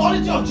the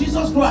authority of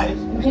Jesus Christ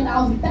En begin de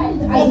autoriteit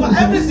te over every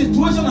uitoefenen.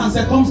 situation and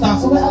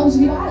circumstances. Over elke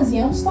situatie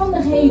en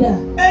omstandigheden.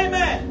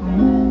 Amen.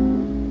 Amen.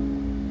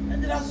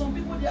 And there are some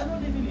people, they are not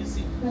living in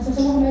sin, En er zijn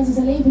sommige mensen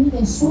die leven niet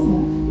in zonde.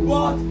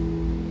 but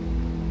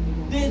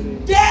they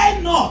dare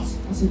not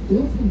Maar ze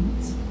durven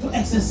niet to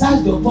exercise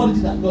the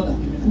authority that God has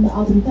given them. om de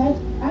autoriteit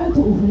uit te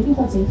oefenen die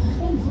God ze heeft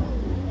gegeven.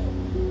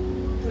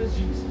 Praise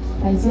Jesus.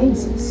 Prijs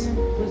Jezus.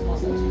 Praise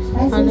Master Jesus.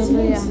 Prijs deze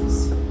Halleluja. Jezus.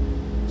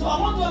 So I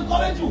want to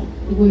encourage you.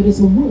 Ik wil je dus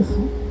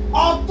bemoedigen.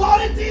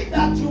 Authority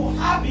that you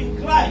have in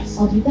Christ,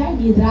 Autoriteit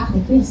die je draagt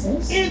in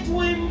Christus, it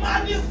will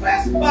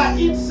manifest by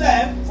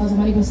itself zal zich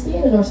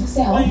manifesteren door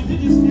zichzelf when you do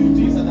these few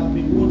things that I've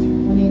been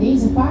quoting. wanneer je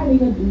deze paar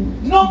dingen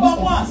doet. Number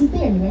one.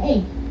 Citeer nummer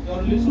 1.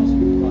 Your relationship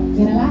with Christ.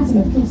 Je relatie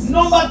met Christus.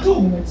 Number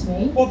 2. Nummer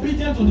 2.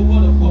 Obedient to the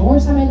word of God.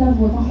 Gehoorzaamheid aan het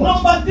woord van God.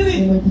 Number 3.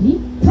 Nummer 3.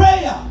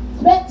 Prayer.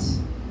 Gebed.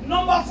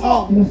 Number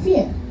 4. Nummer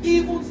 4.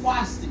 Even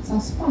fasting.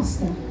 Zelfs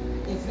vasten.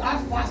 If you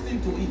add fasting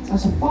to it,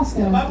 Als je vasten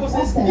the en Bible says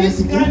vasten this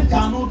kind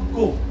cannot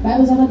go de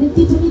Bijbel zegt dat dit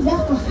titel niet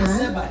weg kan gaan.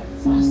 except by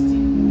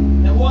fasting.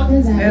 And what?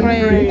 Tenzij je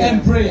prayer.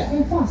 And prayer.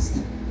 en vast.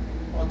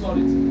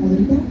 Authority.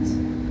 Autoriteit.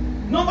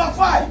 Number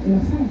 5.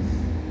 Nummer 5.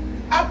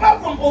 Apart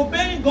from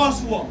obeying God's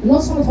word,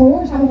 Los van het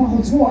gehoorzamen van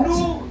Gods woord,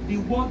 know the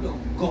word of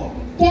God.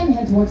 ken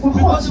het woord van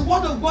Because God. the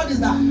word of God is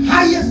the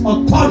highest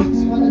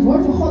authority. Want het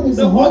woord van God is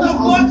de The word hoogste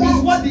of God is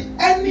autoriteit. what the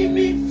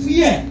enemy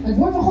fear. Het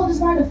woord van God is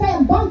waar de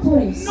vijand bang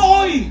voor is.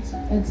 Know it.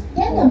 Het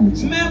kennen moet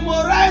je.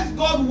 Memorize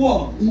God's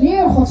word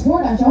Leer Gods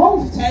woord uit je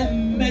hoofd.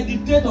 and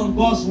meditate on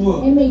God's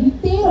word. En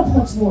mediteer op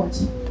Gods woord.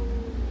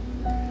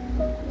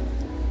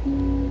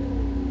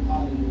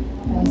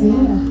 Prijs de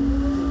Heer.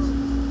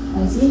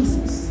 Prijs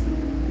Jezus.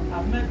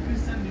 I've met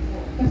Christians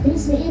before. Ik heb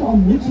christenen eerder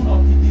ontmoet. Even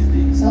up to these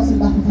days. Zelfs op de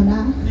dag van vandaag.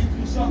 And it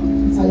will shock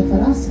you Het zal je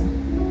verrassen.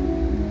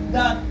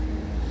 that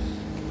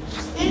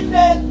in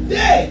the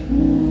day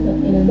Dat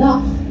in een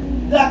dag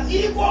that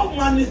evil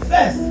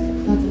manifests,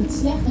 dat het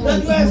slechte that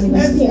uit you zich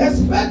manifesteert.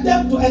 expect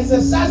them to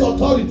exercise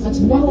authority. Dat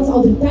je verwacht dat ze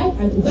autoriteit That's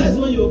uitoefenen.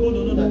 when you're going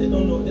to know that they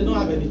don't know. They don't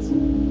have anything.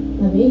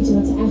 Dan weet je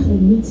dat ze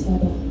eigenlijk niets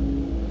hebben.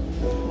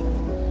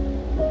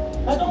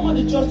 I don't want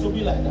the church to be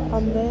like that.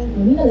 Amen.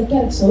 Maar niet dat de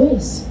kerk zo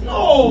is.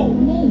 No.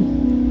 Nee.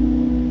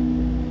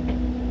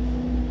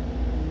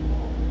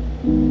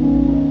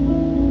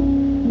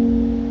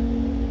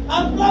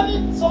 I'm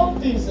planning some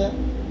things,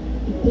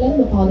 Ik plan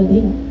bepaalde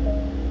dingen.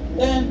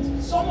 and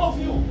some of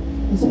you,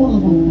 En sommige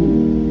van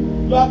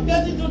u, you are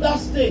getting to that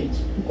stage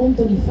je komt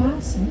door die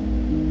fase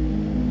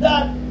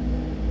that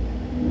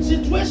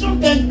situation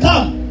can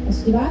come dat En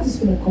situaties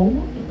kunnen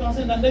komen. You can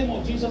say in the name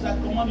of Jesus, I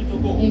command you to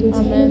go. En je kunt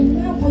zeggen, in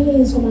de naam van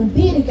Jezus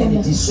commandeer ik hem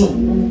weg te gaan.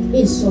 En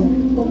het is zo.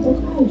 Het komt ook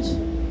uit.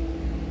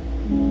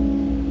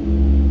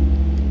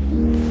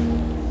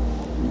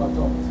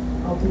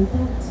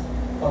 Autoriteit.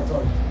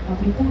 Authority.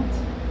 Autoriteit.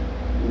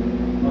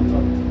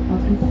 Authority.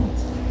 Autoriteit.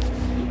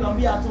 You can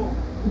be at home.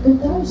 Je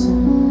kunt thuis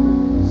zijn.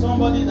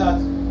 Somebody that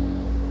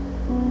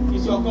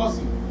is your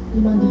cousin.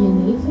 Iemand die je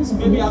neef is of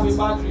Maybe have a nicht.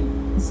 bad dream.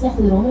 Een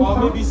slechte droom heeft Or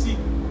gehad. maybe sick.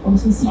 Of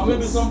misschien ziek Or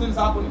maybe is. something's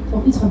happening.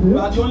 Of iets You are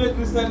gebeurt. the only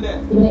Christian there.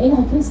 Je bent de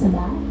enige christen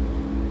daar.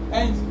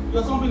 And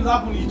something's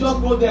happening. You just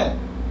go there.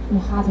 En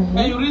je gaat erheen.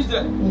 And you reach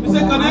there. En je You komt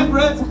say, can I daar.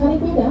 pray? Zeg, kan ik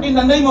bidden? In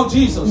the name of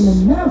Jesus. In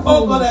de naam van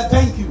Oh God, I Jezus.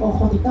 thank you. Oh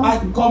God, ik dank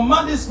I u.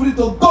 command this spirit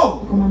to go.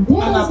 Ik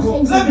commandeer And I deze geest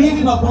proclaim weg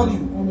healing te upon gaan.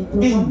 you. En ik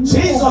In proclameer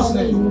Jesus' genezing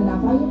name. in de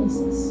naam van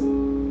Jezus.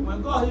 When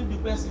God heals the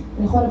person,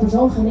 En God de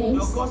persoon your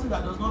geneest. cousin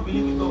that does not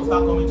believe in God will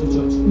start coming to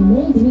church.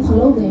 Nee, die niet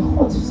geloofde in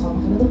God, zal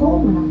beginnen te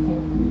komen naar de kerk.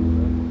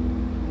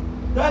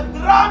 The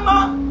drama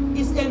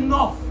is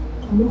enough.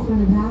 Genoeg met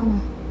het drama.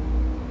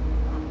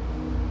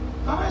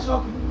 Can I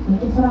shock you? Kan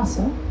ik je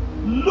verrassen?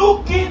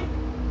 Looking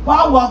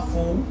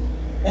powerful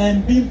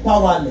and being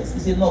powerless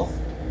is enough.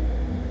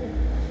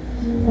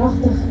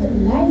 Krachtig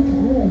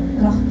lijken en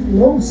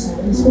krachtloos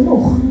zijn is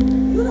genoeg.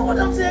 You know what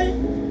I'm saying?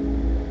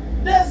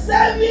 The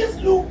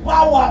service look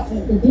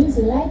powerful. De dienst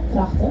lijkt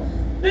krachtig.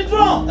 The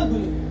drum,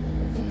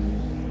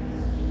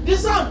 the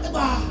sound,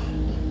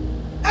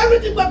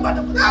 everything.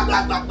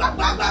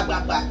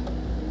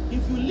 If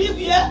you live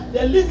here,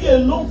 they leave you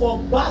alone for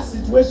bad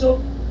situation.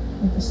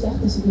 En voor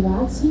slechte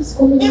situaties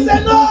kom je Is niet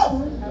enough.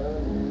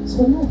 is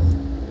genoeg.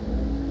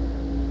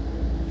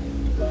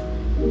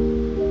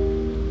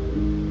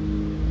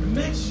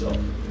 Make sure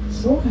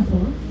Zorg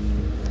ervoor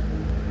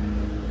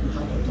you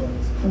have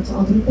authority. dat ze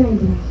autoriteit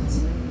draagt.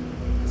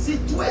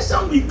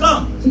 Situation will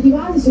come.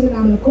 Situaties zullen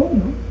namelijk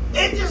komen.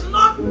 It is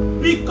not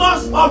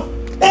because of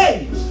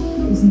age.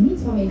 Het is niet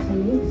vanwege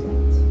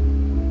leeftijd.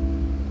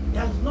 It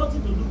has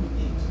nothing to do with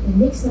age. Het heeft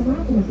niks te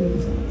maken met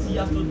leeftijd. It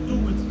has to do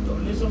with the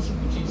relationship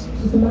with Jesus. Het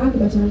heeft te maken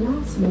met je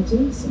relatie met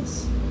Jezus.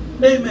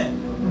 Amen.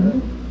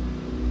 Amen.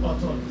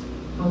 Authority.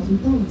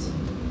 Autoriteit.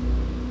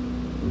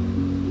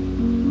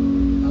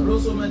 I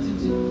wrote so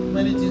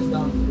many things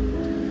down.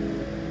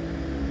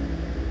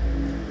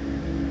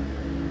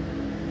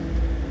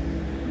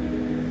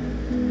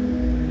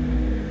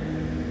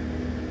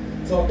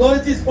 So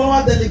authority is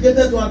power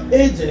delegated to an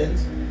agent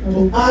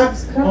to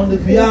act on the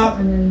behalf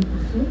aan een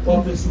agent.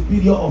 of a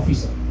superior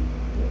officer.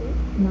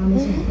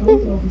 Namens een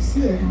grote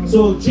officier.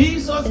 So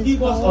Jesus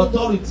gives us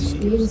authority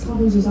Jezus gaf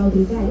ons dus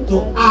autoriteit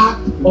to act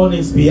on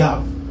his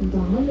behalf. om te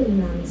handelen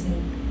namens hem.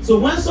 So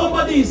when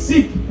somebody is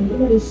sick, En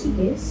iemand dus ziek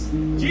is,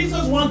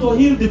 Jesus wants to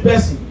heal the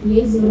person.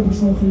 Jezus wil de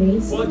persoon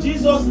genezen. But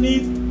Jesus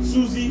needs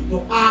Susie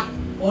to act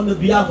on the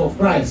behalf of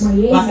Christ Maar by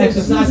Jezus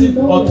exercising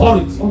nodig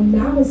authority. om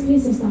namens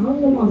Christus te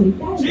handelen om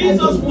autoriteit uit te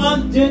Jesus oefenen.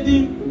 wants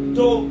Jaden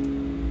to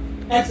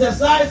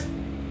exercise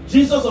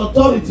Jesus'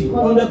 authority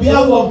on the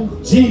behalf of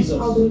Jesus.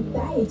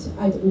 Autoriteit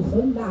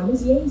uitoefenen namens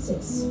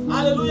Jezus.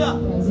 Hallelujah.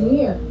 Prijs de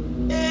Heer.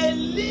 A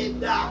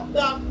leader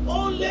that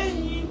only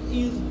him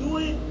is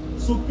doing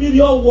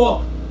superior work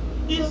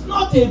is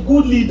not a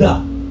good leader.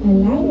 Een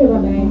leider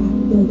waarbij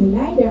de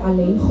leider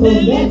alleen A groot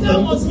werk leader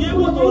verricht, must is be een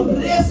able goede to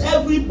leider. raise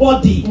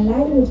everybody. Een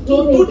leider moet to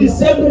iedereen do the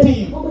same opbrengen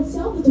thing. om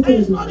hetzelfde te And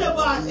kunnen it's doen. not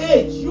about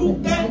age. You Het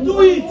can gaat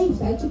do niet om it.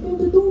 leeftijd, je kunt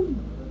het doen.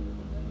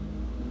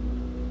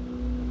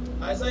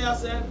 Isaiah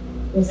said,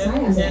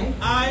 Jesaja zei, and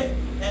I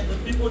and the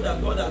people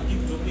that God has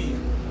given to me,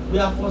 we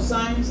are for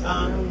signs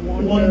and de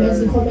mensen wonders.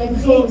 die God mij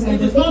So gegeven zijn,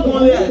 it is not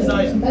vertekenen only en wonderen.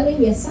 Isaiah. Niet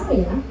alleen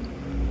Jesaja.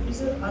 He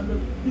said, and the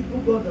people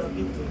God has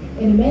given to me,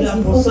 En de they mensen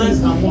are die for God heeft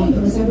signs and gegeven, dat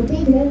wonders. zijn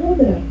vertekenen en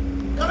wonderen.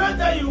 Can I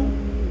tell you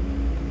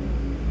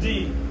the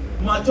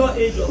mature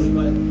age of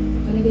revival?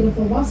 Kan ik je de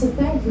volwassen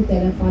tijd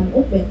vertellen van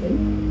opwekking?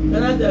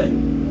 Can I tell you?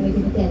 Kan ik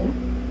je vertellen?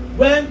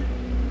 When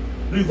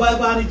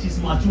revival reaches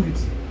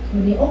maturity,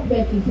 Wanneer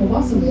opwekking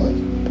volwassen wordt,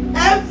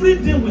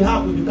 everything we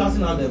have will be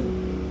casting out devil.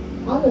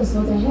 alles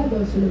wat we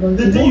hebben zullen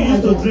we The thing you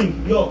used to uitleggen. drink,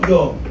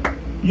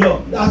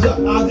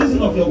 as this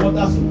of your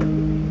water soap,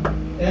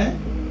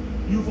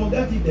 you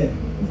forget it there.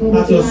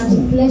 Bijvoorbeeld At je your laat school.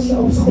 een flesje op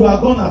You school. are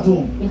gone at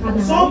home. Je gaat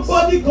naar huis.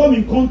 Somebody come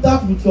in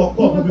contact with your cup,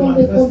 will Iemand be komt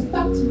in manifesting.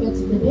 contact met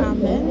de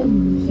beker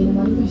en diegene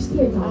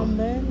manifesteert dan.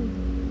 Amen.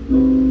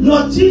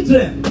 Your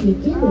children, Je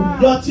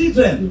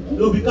kinderen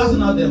will be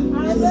casting out devil.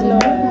 zullen de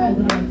demon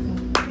uitdrijven.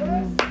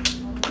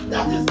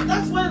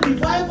 That's when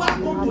revival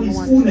comes to its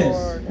fullness.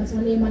 Dat is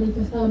wanneer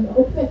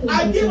opwekking I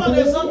tot give zijn an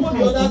example the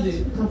volledigheid other komt. day.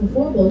 Ik gaf een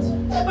voorbeeld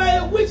By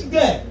a witch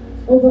girl,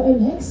 over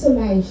een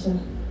heksenmeisje,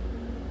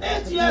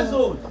 8 years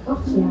old, 8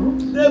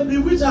 jaar. they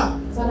bewitched her.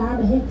 Ze hadden haar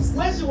behekst.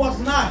 When she was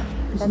 9,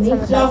 Dus 9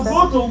 she has jaar.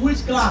 gone to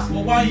witch class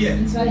for 1 year.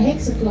 Ze hadden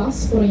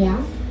heksenklas voor een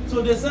jaar.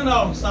 So they send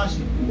her on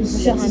station.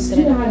 Dus ze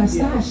stuurden haar naar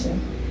stage.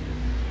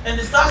 And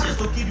the station is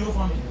to kill your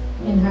family.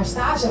 En haar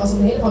stage was om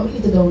de hele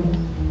familie te doden.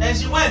 And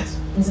she went.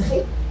 En ze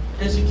ging.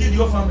 And she killed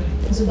your family.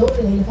 En ze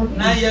doodde de hele familie.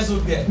 9 years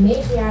old girl.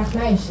 9-jarig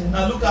meisje.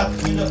 Now look at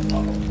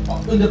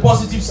in the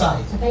positive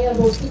side. Dan kan je naar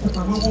de positieve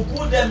kant. We will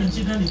put them in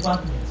children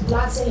department. Ze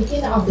plaatsen in de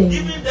kinderafdeling.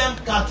 Giving them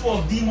cartoon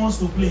of demons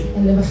to play.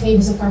 En we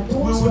geven ze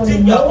cartoons voor de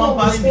molen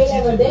te spelen.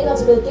 En we denken dat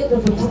ze de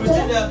kinderen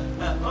vertroetelen.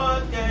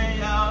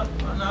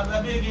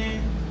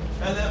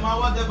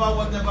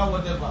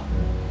 Whatever.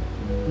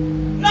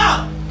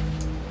 Now,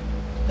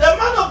 the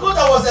man of God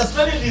that was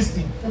explaining this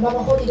thing. De man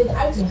van God die dit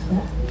uitlegde.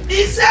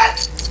 He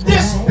said the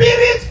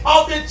spirit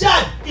of the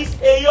child is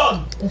a young.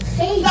 De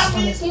geest That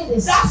van het means kind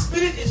is that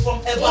spirit is from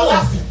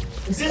everlasting.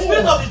 The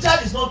spirit of the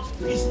child is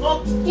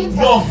not kind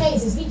van young. de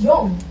geest is niet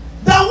jong.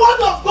 The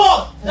word of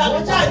God that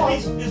the child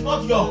needs is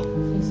not young.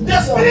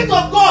 The spirit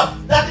of God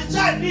that the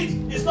child needs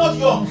is not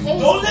young.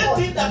 The only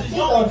thing that is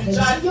young in the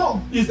child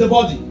is the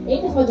body. Het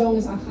enige wat jong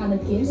is aan het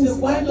kind is het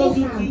Why don't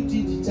you lichaam.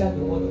 teach the child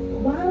the word of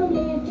God? Waarom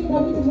leer je het kind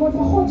dan niet het woord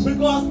van God?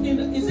 Because in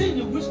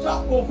the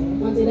witchcraft coven,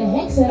 Want in de they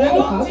hekserij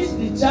don't had teach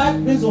the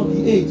child based on the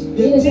age.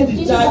 They Dit is teach het the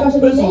kind zoals child je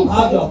de based on how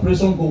the leeftijd.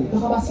 operation goes. de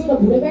gebaseerd op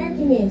hoe de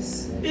werking is.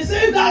 He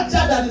said that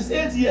child that is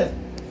 8 years.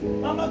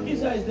 Mama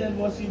Kisha is there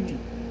watching me.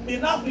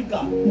 In Africa,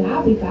 In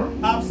Afrika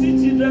I've seen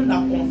children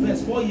that confess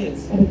 4 years.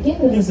 heb ik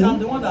kinderen They say, I'm gezien.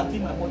 the one that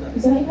killed my mother.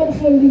 Die zeggen, ik ben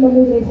degene die mijn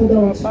moeder heeft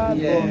gedood.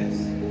 Yes.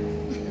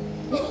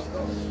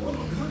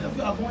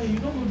 You are born here, you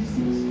don't know these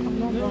things. I'm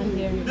not born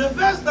here. The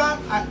first time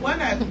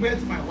when I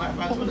met my wife,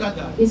 I told her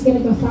that Eerst ken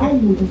ik mijn vrouw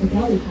ontmoeten,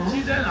 vertelde ik haar.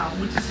 children are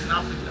witches in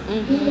Africa.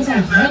 Kinderen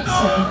zijn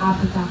heksen in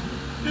Afrika.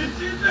 The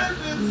children,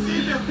 they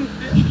see them.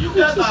 You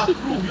guys are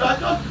cruel. You are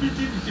just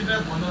beating the children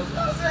for nothing.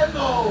 I said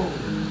no.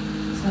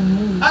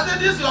 I said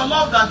this is your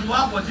love that you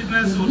have for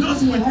children, so those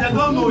kids, they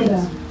don't know it.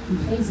 Die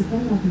geesten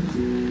kennen dat niet.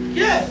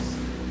 Yes.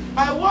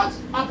 I watched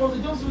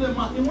Apostle John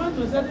Suleiman. He went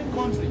to a certain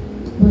country.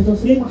 Maar zoals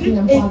He Suleiman ging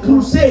naar did een a plaats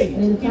crusade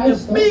en in de in a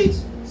kruistocht, big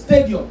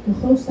stadium. een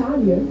groot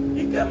stadion.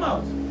 He came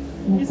out.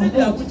 En He hij said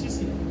there are kwam uit. witches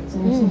here.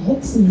 Zij zijn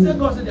heksen He hier. said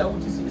God said there are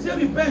witches here. He said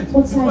repent.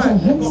 God zei, Before I zijn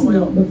come heksen for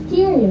hier. you.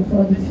 Bekeer je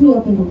voordat ik vuur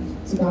op je roep.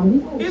 Ze kwamen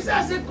niet uit. He said,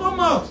 I said come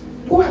out.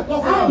 Kom Before I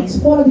come for uit you.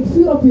 voordat ik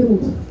vuur op je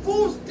roep.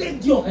 Full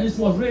stadium and it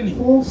was raining.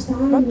 Vol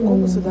stadion.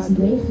 konden ze Het is daar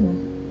doen? regenen.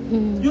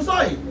 You saw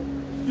it.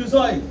 You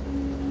saw it.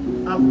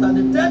 After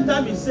the 10th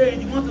time he said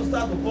you want to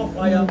start to call En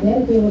fire, de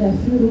derde keer wilde hij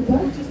vuur roepen.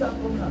 witches start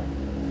coming out.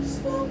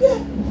 Small girl.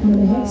 Begonnen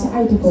de heksen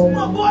uit te Small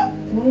komen. boy.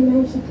 Klein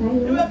meisje, klein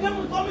They jongen.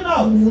 were coming En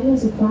out. de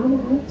jongens, ze kwamen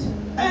uit.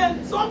 And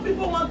some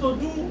people want to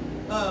do,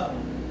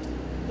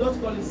 just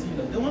call it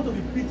sealer. They want to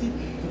be pity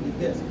to the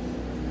guests.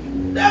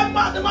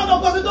 The man of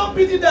God said, don't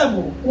pity them.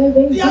 Oh.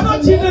 They are not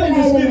children in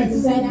the spirit.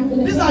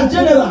 These are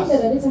generals.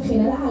 Dit zijn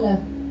generalen.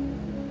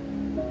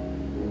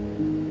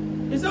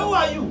 He said, who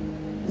are you?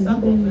 He En said,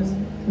 ik ben confessing.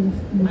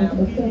 I have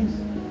killed bekend. this.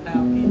 I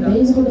have Ik killed heb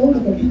deze that. gedood,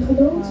 ik heb die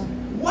gedood.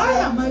 Why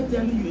am I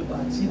telling you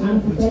about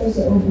Waarom children vertel ik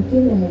witches? je over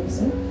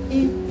kinderheksen?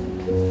 If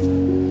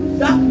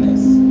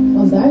darkness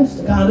Als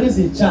duister. can raise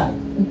a child,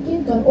 Een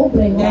kind kan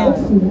opbrengen of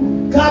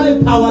opvoeden. carry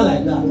power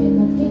like that, En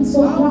dat kind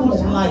zo how much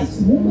krachtig light?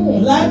 is. Hoe meer?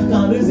 Light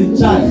can raise a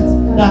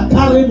child that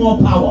carry more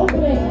power.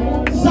 Opbrengen.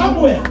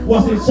 Samuel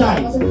was a Was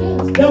child. een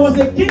kind. There was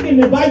a king in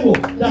the Bible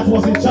that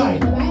was a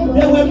child.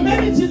 There were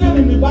many children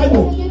in the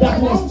Bible that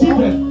was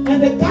children,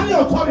 and they carry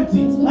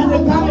authority and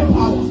they carry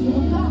power.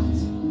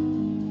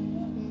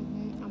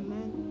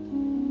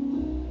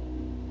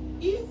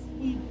 If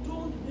we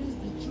don't raise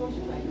the church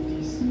like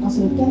this, Als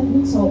we de kerk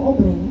niet zo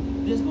opbrengen,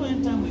 there's no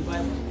end time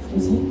revival.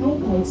 is geen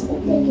eindtijdse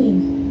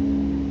opwekking.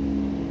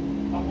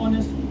 I'm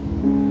honest with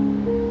you.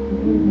 Ik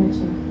weet het met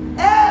je.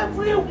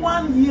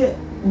 Everyone here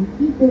En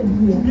ieder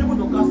hier be able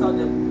to cast out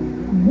them.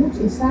 moet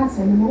in staat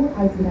zijn de demon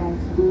uit te drijven.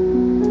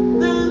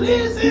 The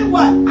reason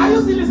why, are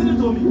you still listening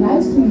to me?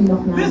 Luisteren jullie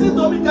nog naar Listen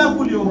me? to me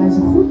carefully, oh.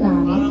 Luister goed naar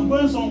me. And I'm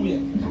going somewhere.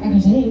 Ik ga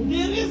ergens heen.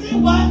 The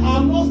reason why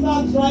I'm not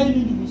start trying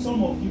it with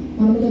some of you.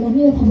 Waarom ik het nog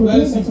niet heb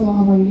geprobeerd met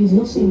sommigen van jullie is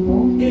heel simpel.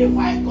 If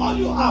I call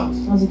you out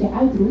Als ik je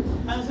uitroep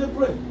and say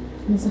pray,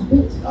 en ik zeg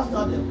bid, cast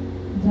out them.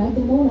 drijf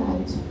demonen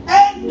uit.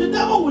 And the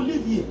devil will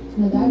live here. En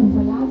de duivel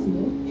verlaat je.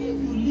 If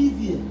you live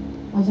here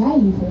Als jij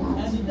hier verlaat.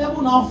 and the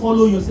devil now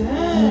follow you, say,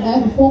 En de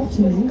duivel volgt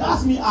je nu.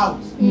 cast me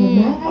out. En je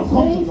hebt mij I'll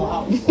come to your uitgegeven.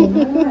 house. Ik kom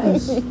naar je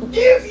huis.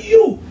 If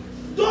you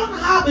don't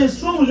have a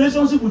strong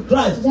relationship with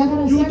Christ,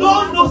 you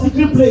don't know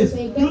secret place,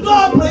 you don't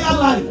have prayer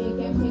life,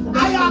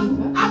 I have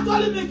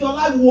actually make your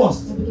life worse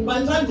by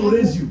trying to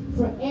raise you.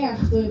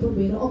 Verergd door je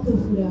proberen op te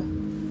voeden.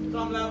 So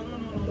I'm like, no.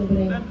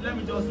 Let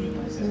me just do it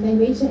myself. En dan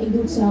weet je, ik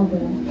doe het zelf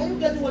wel. Are you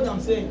getting what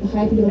I'm saying?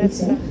 Begrijp je wat ik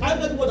zeg? Are you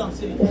getting what I'm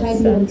saying? Begrijp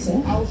je wat ik zeg?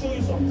 I will show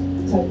you something.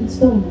 Ik zal je iets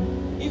tonen.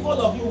 If all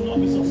of you will not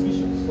be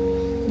suspicious.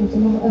 We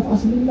moeten nog even,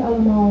 als jullie niet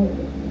allemaal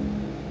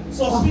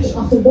Suspicious.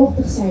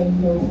 achterdochtig zijn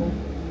hierover.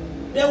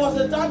 There was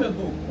a time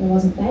ago. Er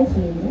was een tijd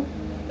geleden.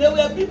 There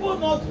were people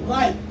not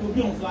ripe to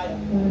be on flyer.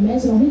 Waar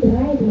mensen nog niet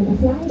rijp om op een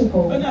flyer te When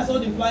komen. I saw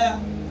the flyer,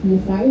 Die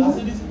flyer I zag.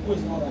 said, this people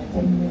is not right.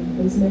 En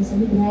deze mensen zijn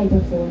niet rijp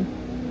ervoor.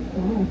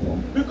 Klaar voor.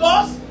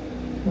 Because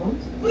Want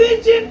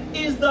preaching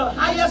is the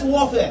highest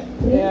warfare.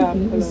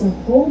 prediking is de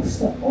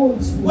hoogste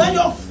oorlogsvoering. When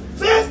your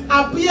faith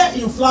appear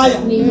in flyer.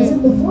 Wanneer je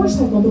het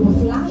tevoorschijn komt op een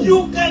flyer. You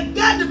can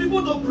get the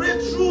people to pray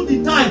through the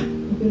time.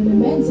 Dan kunnen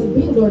de mensen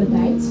bidden door de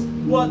tijd.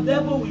 But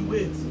devil will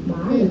wait.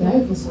 Maar de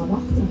duivel zal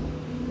wachten.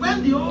 When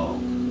the whole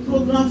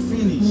program Als het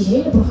finishes,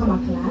 hele programma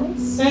klaar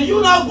is. and you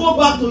now go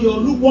back to your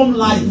lukewarm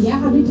life, Ja,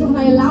 gaat nu terug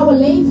naar je lauwe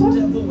leven. the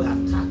devil will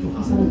attack you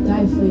Dan zal hard. de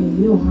duivel je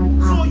heel hard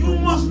So aan. you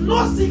must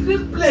know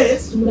secret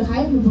place Dus je moet een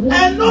geheime plek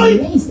and know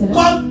it meesteren.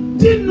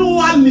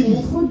 continually.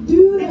 En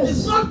voortdurend. It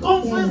is not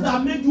conference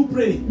that make you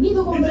pray. Niet de It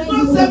is conferentie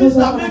not die service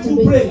ervoor that zorgen make dat you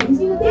je pray. bidt. Het is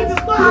niet It het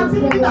is not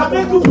activity that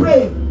make you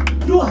pray.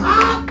 You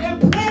have a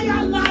prayer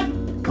life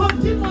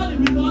continually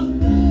because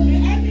the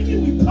enemy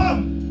will come.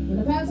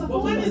 De vijand zal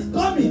But when komen. it's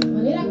coming,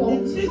 Wanneer hij he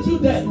komt, meets you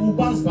there, he will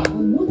bounce back.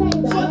 dan moet hij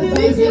je So daar the ook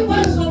reason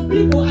why bij some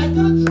people, I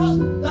can't trust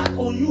that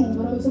on you,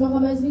 waarom ik sommige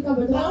mensen niet kan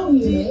vertrouwen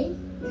hiermee.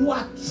 you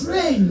are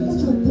trained Omdat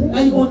je getraind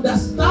and you bent.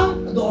 understand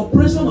the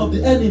operation of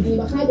the En enemy. je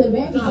begrijpt de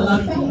werking van de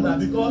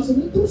vijand. Dat ze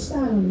niet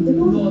toestaan om niet te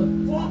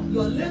doen.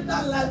 Your later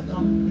life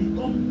can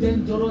become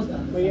dangerous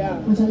than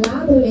Want je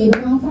latere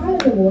leven kan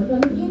gevaarlijker worden dan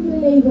het eerdere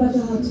leven dat je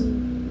had.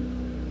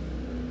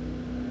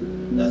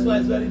 that's why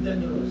it's very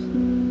dangerous.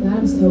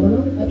 Daarom is het heel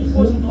belangrijk. You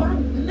Heel must not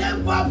gevaarlijk.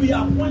 never be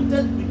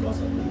appointed because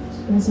of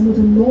it. Mensen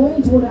moeten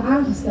nooit worden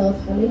aangesteld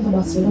alleen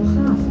gebaseerd op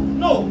gaven.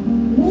 No,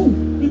 Nee.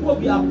 people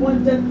be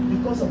appointed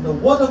because of the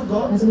word of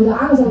God, Mensen moeten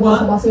aangesteld worden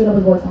gebaseerd op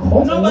het woord van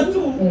God. Number één.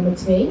 two. En nummer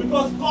 2.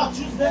 because God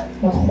chooses them,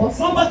 Want God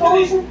ze Number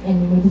gekozen. En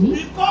nummer 3.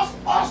 because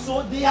also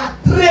they are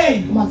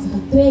trained. Omdat ze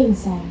getraind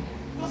zijn.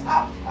 Because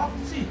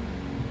see,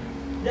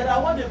 there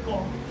are what they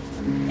call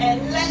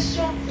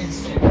election and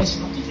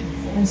selection. I'm teaching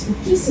before. Er is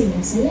verkiezing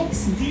en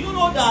selectie. Do you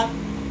know that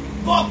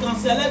God can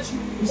select you?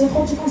 Dus dat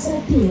God je kan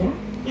selecteren.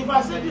 If I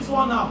say this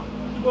one now,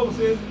 people will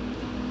say,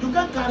 you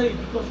can't carry it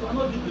because you are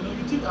not deep enough.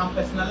 You think I'm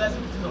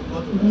personalizing the things of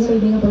God. Ik denk dat je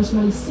dingen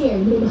personaliseert.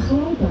 Je moet het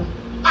begrijpen.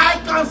 I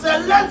can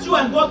select you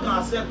and God can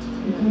accept it.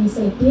 Je kan je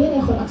selecteren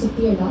en God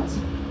accepteert dat.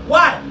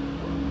 Why?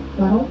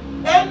 Waarom?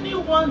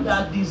 Anyone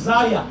that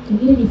desire En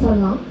ieder die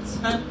verlangt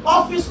an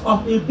office of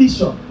a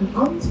bishop, een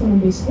ambt van een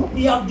bisschop,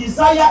 he have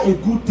desire a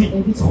good thing.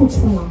 heeft iets goeds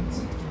verlangd.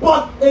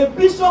 But a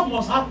bishop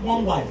must have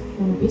one wife.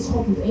 En een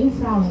bisschop moet één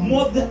vrouw hebben.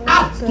 Must be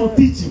apt to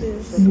teaching.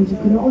 Je moet je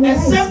kunnen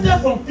onderwijzen. Exempted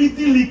from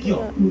filthy liquor.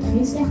 Je moet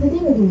geen slechte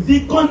dingen doen.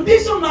 The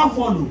condition now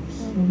follows.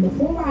 En de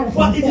voorwaarden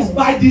But gaan it is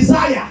verder. by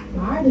desire.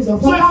 Maar dus door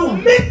So if you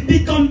verlangen. meet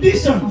the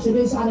condition Als je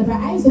dus aan de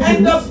vereisten and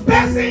the voldoet.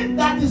 person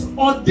that is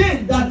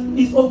ordained, that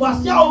is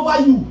overseer over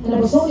you, En de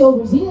persoon die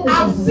overzien is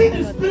I've over seen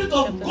jou. the Spirit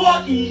of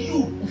God in you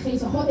De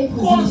geest van God heeft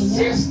gezien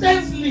in je.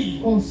 consistently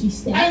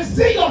Consistent. and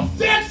see your En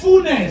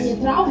faithfulness. je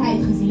trouwheid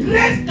gezien.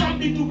 Grace can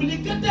be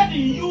duplicated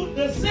in you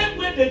the same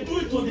way they do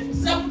it to the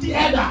 70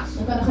 elders.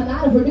 Dan kan de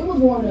genade verdubbeld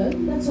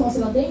worden. Net zoals ze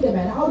dat deden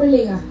bij de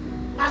ouderlingen.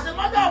 As a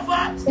matter of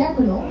fact,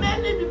 Sterker nog,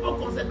 many people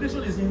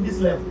consecration is in this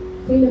level.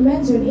 vele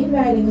mensen hun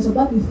inwijding is op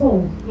dat niveau.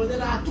 But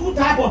there are two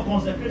types of Er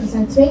consecration.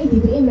 zijn twee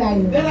typen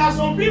inwijdingen. There are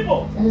some people,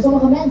 Er zijn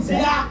sommige mensen.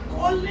 their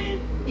calling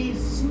is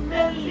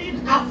smelling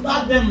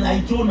after them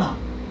like Jonah.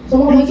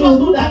 Sommige You mensen just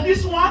know doen that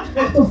this one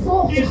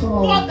achtervolgt je is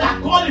gewoon. God that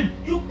call him.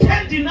 You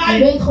can't Je deny it.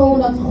 weet gewoon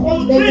dat You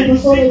God dream, deze you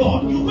persoon see heeft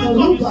God. You wake up,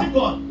 you see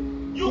geroepen. God.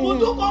 You will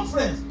do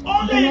conference.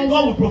 Only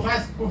God will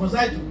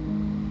prophesy to.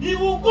 He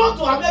will go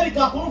to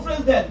America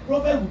conference there.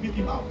 Prophet will pick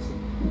him out.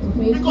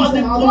 Because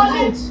the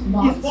calling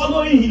is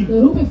following him.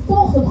 De roeping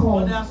volgt hem But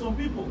gewoon. there are some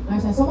people. Maar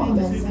er zijn sommige It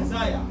is a mensen.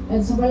 desire.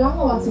 Het is een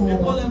verlangen wat ze They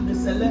call hebben. them the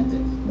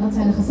selected. Dat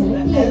zijn de The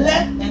geselecteerden.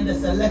 elect and the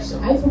selection.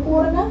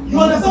 Uitverkorenen. You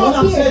understand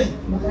what I'm saying?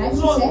 Begrijp je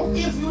wat ik So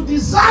zeg? if you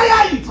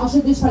desire it, Als je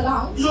het dus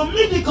verlangt you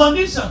meet the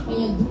condition en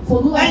je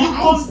voldoet aan and de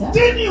you eisen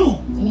continue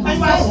en je and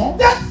you gaat are verder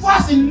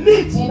steadfast in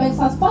it, en je bent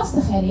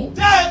standvastig erin,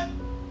 then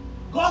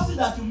God see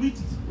that you meet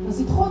it. dan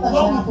ziet God dat je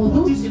God daaraan will put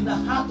voldoet. it in the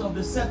heart of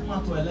the set man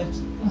to elect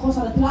you. En God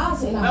zal het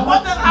plaatsen in And het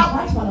what then hart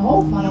happens? van de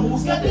hoofdman You om will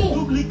te get a steken.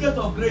 duplicate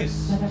of grace.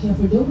 Dan krijg je een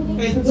verdubbeling,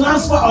 A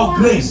transfer of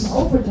grace. een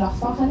overdracht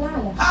van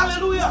genade.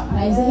 Hallelujah.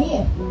 Hij is de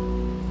Heer.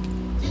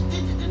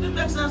 Did it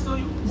make sense to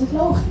you? Is het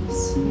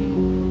logisch?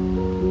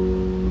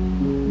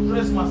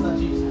 Praise Master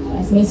Jesus.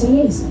 Hij is meester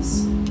Jezus.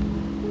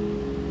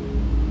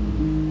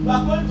 We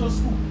are going to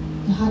school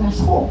Je gaat naar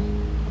school.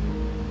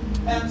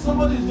 and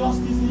somebody is just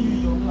teasing you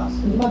in your class.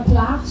 En iemand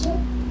plaagt je.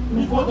 in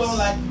de People klas. don't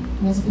like you.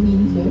 Mensen vinden je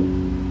niet leuk.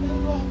 And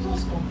you are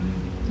just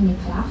complaining. En je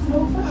klaagt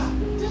erover.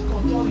 Take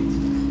authority.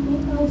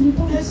 Neem de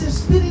autoriteit. There's a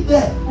spirit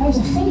there Er is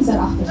een geest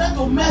daarachter. trying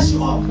to mess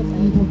you up.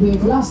 En je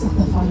probeert lastig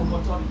te vallen. Take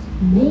authority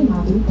Neem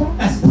autoriteit.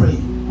 and pray.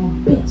 En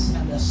bid.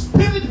 And the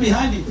spirit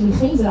behind it En die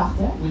geest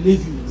erachter will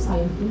leave you.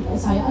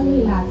 zal je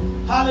alleen laten.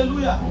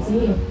 Hallelujah. Hij is de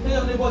Heer. Tell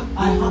your neighbor,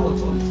 I have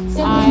authority.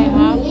 Zeg I tegen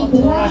have hem, ik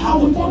draag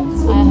autoriteit.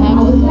 I have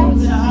autoriteit.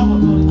 Say, I have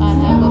authority. I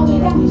Ik have heb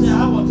authority. autoriteit. Say, I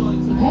have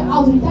authority. Ik heb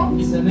autoriteit.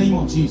 In the name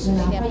of In Jesus. de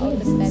naam van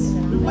Jezus.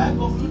 Before I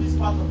conclude this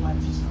part of my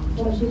teaching,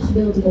 Voordat ik dit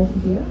gedeelte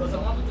concludeer, because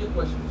I want to take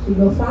questions. ik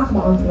wil vragen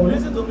beantwoorden.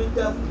 Listen to me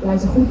carefully.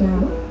 Luister goed naar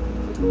me.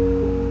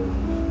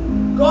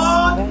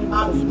 God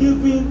has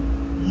given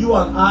you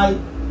and I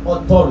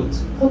authority.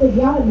 God heeft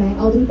jou en mij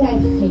autoriteit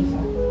gegeven.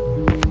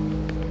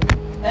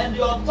 And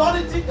the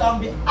authority can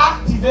be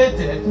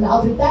activated En de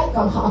autoriteit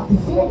kan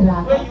geactiveerd when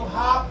raken you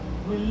have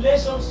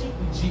relationship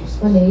with Jesus.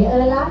 Wanneer je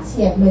een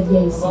relatie hebt met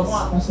Jezus, dat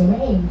is nummer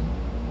 1.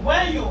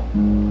 When you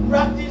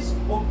practice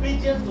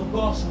obedience to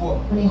God's word.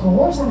 Wanneer je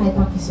gehoorzaamheid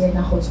praktiseert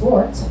naar Gods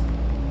woord.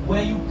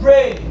 When you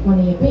pray.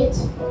 Wanneer je bidt.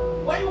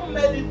 When you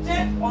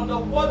meditate on the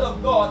word of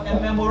God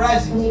and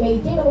memorize it. Wanneer je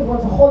mediteert op het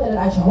woord van God en het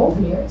uit je hoofd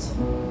leert.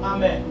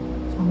 Amen.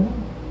 Amen.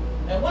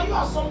 And when you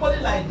are somebody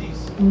like this.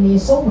 En wanneer je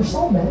zo'n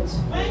persoon bent.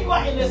 When you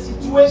are in a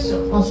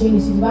situation. Als je in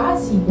een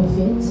situatie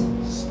bevindt.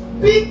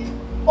 Speak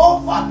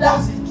over that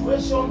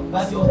situation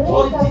by the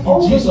authority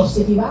in Jesus.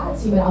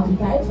 Situatie met de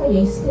autoriteit van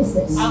Jezus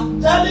Christus. I'm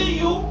telling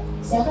you.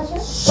 Zeg het je.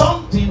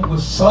 Something will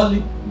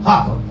surely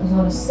happen. Er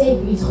zal er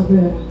zeker iets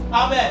gebeuren.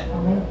 Amen.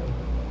 Amen.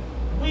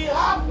 We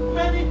have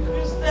many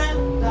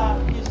Christians that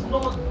is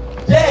not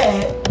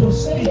there to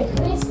speak.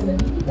 Christenen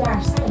die niet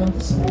daar zijn om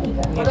te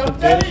spreken. But I'm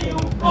telling you,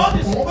 God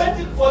is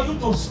waiting for you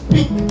to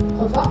speak.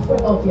 God wacht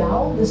voor op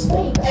jou om te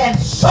spreken. And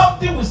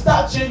something will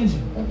start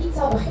changing. En iets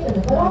zal beginnen te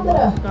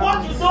veranderen. What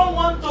you don't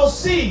want to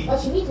see.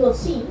 Wat je niet wilt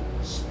zien.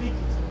 Speak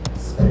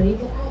it. Spreek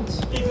eruit.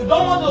 If you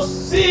don't want to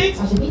see it.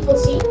 Als je het niet wilt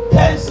zien.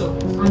 Cancel.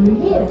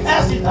 Annuleer het.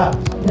 Cast it out.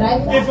 Drijf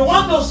het uit. If you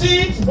want to see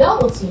it. Als je wel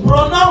wilt zien.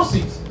 Pronounce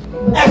it.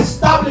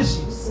 Establish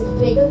it.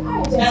 Spreek het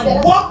uit.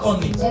 And work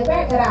on it. En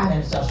werk eraan. And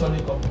it shall surely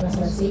come. Dan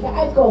zal het zeker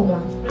uitkomen.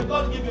 May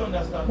God give you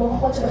understanding. Mogen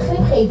God je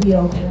begrip geven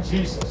hierover. In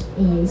Jesus.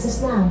 In Jezus'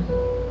 naam.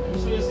 Let me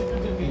show you a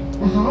secret again.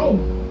 Een geheim.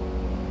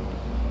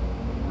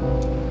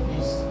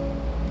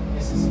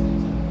 This is it.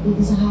 Dit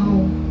is een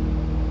geheim.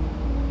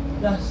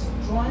 The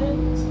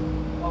strength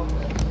of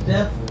the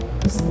devil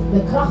Dus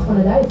de kracht van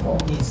de duivel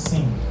is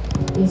sin.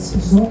 is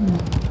zonde.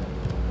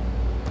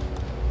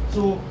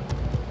 So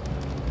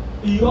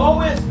he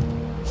always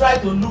try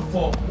to look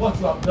for what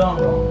you have done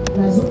wrong.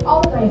 En hij zoekt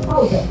altijd naar je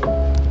fouten.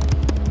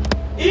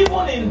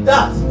 Even in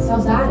that,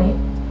 Zelfs daarin,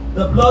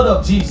 the blood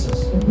of Jesus.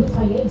 het bloed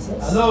van Jezus.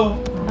 Hello,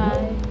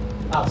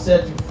 I've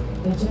set you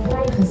free. Heeft je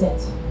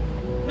vrijgezet.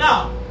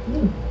 Now,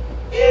 Nu,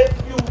 if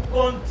you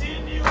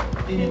continue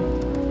in,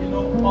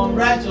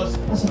 unrighteousness,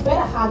 als je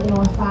verder gaat in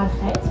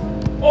onrechtvaardigheid,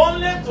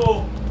 only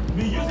to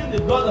be using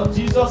the blood of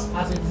Jesus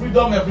as a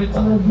freedom every om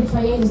time, het bloed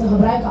van Jezus te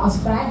gebruiken als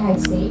vrijheid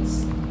steeds,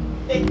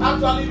 it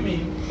actually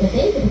means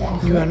betekent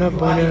het You are eigenlijk not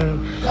born again.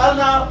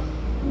 carnal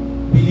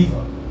believer.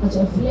 dat je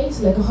een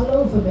vleeselijke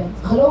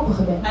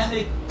gelovige bent. And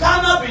a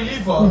carnal En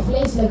believer een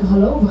vleeselijke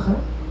gelovige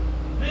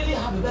really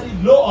have a very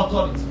low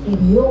authority.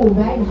 heeft heel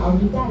weinig You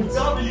autoriteit.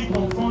 can't really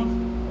confront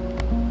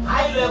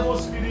high-level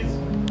spirits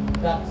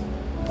that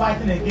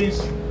fighting against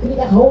you. Je kunt niet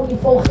echt hoog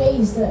niveau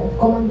geesten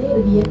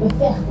commanderen die je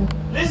bevechten.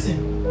 Listen,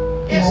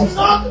 it's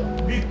not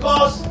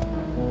because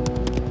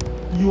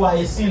you are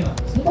a sinner.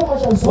 Het is niet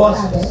omdat je een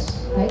zondaar bent.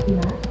 Kijk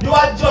hiernaar. You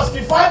are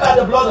justified by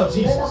the blood of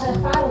Je bent Jesus. al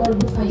gerechtvaardigd door het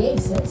bloed van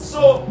Jezus.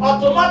 So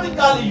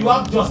automatically you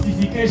have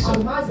justification.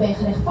 Automatisch ben je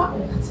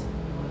gerechtvaardigd.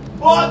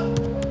 But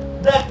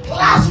the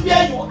class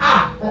where you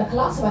are Maar de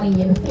klasse waarin je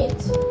je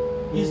bevindt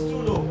is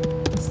too low.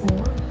 is te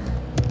laag.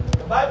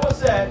 The Bible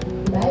said,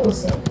 De Bijbel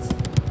zegt,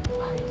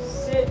 I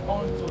say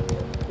unto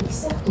them, ik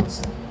zeg tot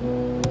ze,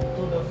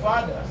 to the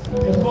fathers,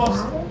 because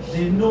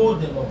they know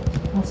the Lord.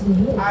 dat ze de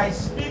Heer I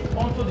speak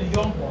unto the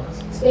young ones,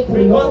 spreekt tot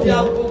de because they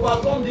have jongeren.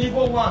 overcome the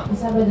evil one. En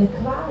ze hebben de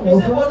kwade He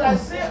said, but I overwonnen.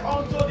 say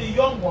unto the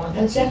young ones, En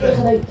the ik zeg tegen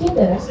children, de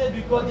kinderen, he said,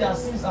 because their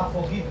sins are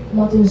forgiven.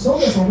 omdat hun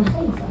zonden zijn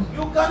vergeven.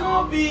 You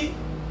cannot be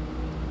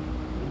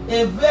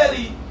a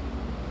very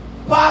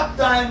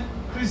part-time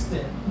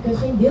Christian Je kunt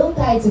geen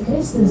deeltijdse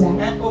christen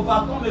zijn and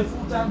overcome a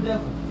full-time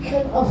devil.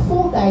 geen een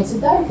voltijdse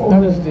duivel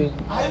Dat is overwinnen.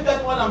 het. Are you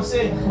getting what I'm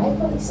saying? Begrijp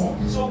wat ik zeg?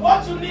 So what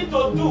you need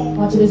to do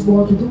Wat je dus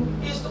behoort te doen,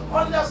 is to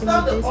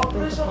understand the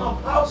operation of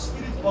how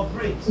spirit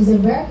operates. is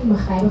een werking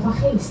begrijpen van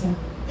geesten.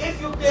 If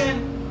you can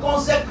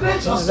consecrate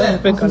Dat yourself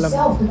heb ik Als je al.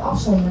 zelf kunt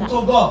afzonderen to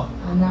God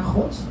naar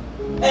God,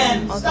 and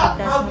start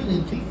having a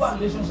deeper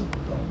relationship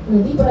with God en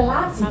een diepe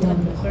relatie te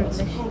hebben met God.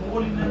 through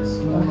holiness,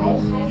 Door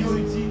heiligheid,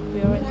 purity,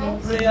 puurheid,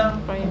 prayer,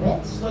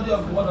 gebed, study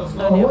of the Word of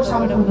God,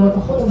 gehoorzamen van het woord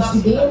van God om te start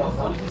seeing that studeren. your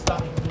authority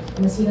start increasing.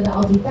 En dan zie je dat de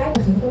autoriteit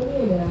begint te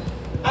vermeerderen.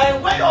 And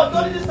when your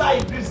authority start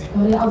increasing, En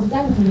wanneer de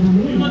autoriteit begint te you know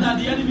vermeerderen, that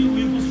the enemy will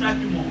even strike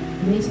you more.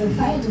 dan weet je dat de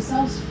vijand je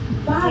zelfs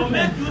To vaker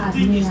make you gaat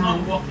think it's not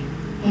neerhalen. working.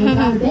 En dan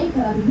gaan we denken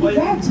dat het niet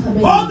werkt, je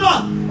gebed. Hold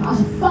on Maar als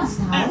je and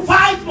vasthoudt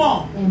fight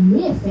more. en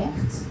meer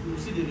vecht, You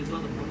see the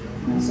result of what you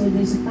have. dan zul je het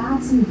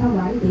resultaat zien van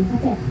waar je tegen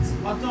vecht.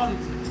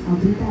 Authority.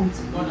 Autoriteit.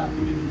 God has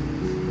given it to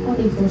us. God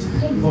heeft ons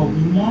gegeven. But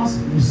we must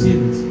receive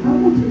it Maar we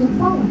moeten het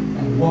ontvangen.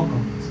 and work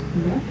on it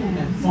En werken and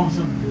eraan.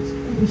 function on it.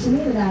 En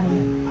functioneren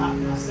daarin. And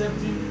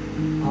accepting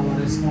our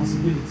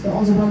responsibility Door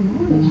onze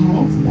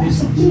verantwoordelijkheid te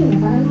accepteren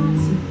van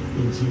relatie.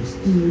 in Jesus.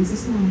 In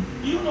Jezus' naam.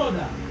 You know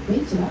that.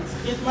 Weet je dat?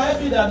 It might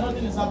be that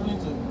nothing is happening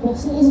to you.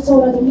 Misschien is het zo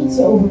dat er niets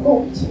je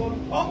overkomt. But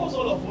almost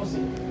all of us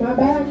here. Maar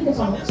bijna ieder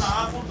van Some ons. things are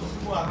happening to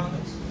people around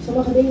us.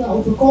 Sommige dingen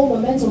overkomen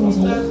mensen om ons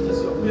heen. Sometimes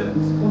it's your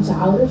parents. Onze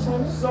ouders zijn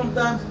het.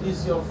 Sometimes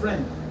it's your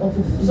friend. Of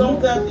je vrienden.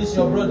 Sometimes it's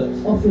your brothers.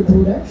 Of je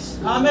broeders.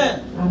 Amen.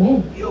 Amen.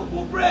 You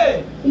could pray.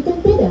 Je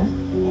kunt bidden.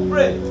 You could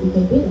pray. Je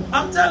kunt bidden.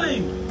 I'm telling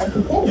you. Ik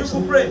vertel You het je.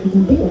 could pray. Je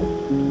kunt bidden.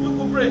 You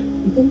could pray.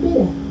 Je kunt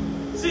bidden.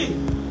 See,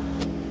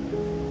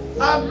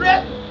 I've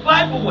read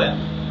Bible well.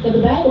 Ik heb de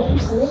Bijbel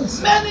goed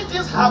gelezen. Many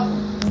things happen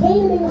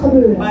Vele dingen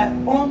gebeuren by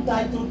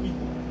untitled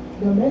people.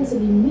 door mensen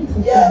die niet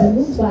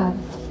benoemd waren.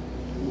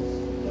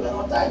 They were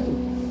not titled.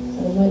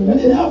 Ze waren They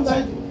niet didn't have benoemd.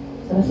 title.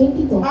 Ze hadden geen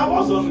titel. I've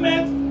also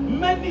met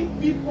many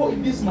people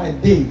in these my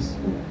days.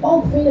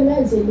 Ook vele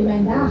mensen in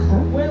mijn dagen,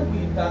 When we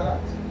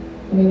interact,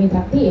 wanneer we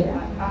interacteren,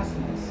 I ask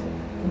myself,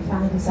 dan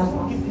vraag ik mezelf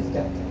af. give this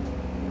guy title.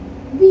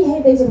 Wie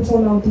heeft deze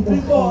persoon nou een titel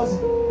Because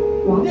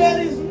gegeven? Want there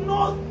is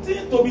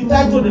nothing to be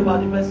titled about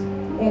the person.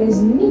 er is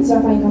niets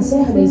waarvan je kan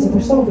zeggen, deze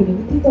persoon verdient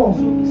een titel.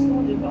 So it's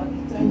not about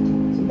the title.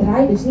 Het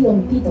draait dus niet om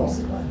de titel, It's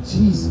about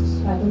Jesus.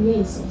 het gaat om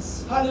Jezus.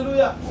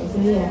 Hallelujah. Hij is de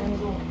Heer.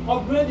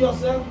 Upgrade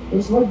yourself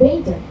Dus word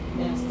beter.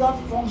 and start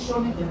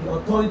functioning in the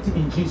authority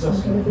in We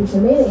Jesus' kunnen name.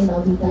 functioneren in de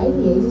autoriteit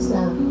in Jezus'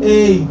 naam.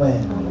 Amen.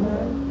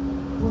 Amen.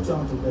 Put your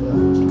hand together.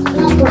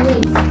 Dank voor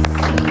Jezus.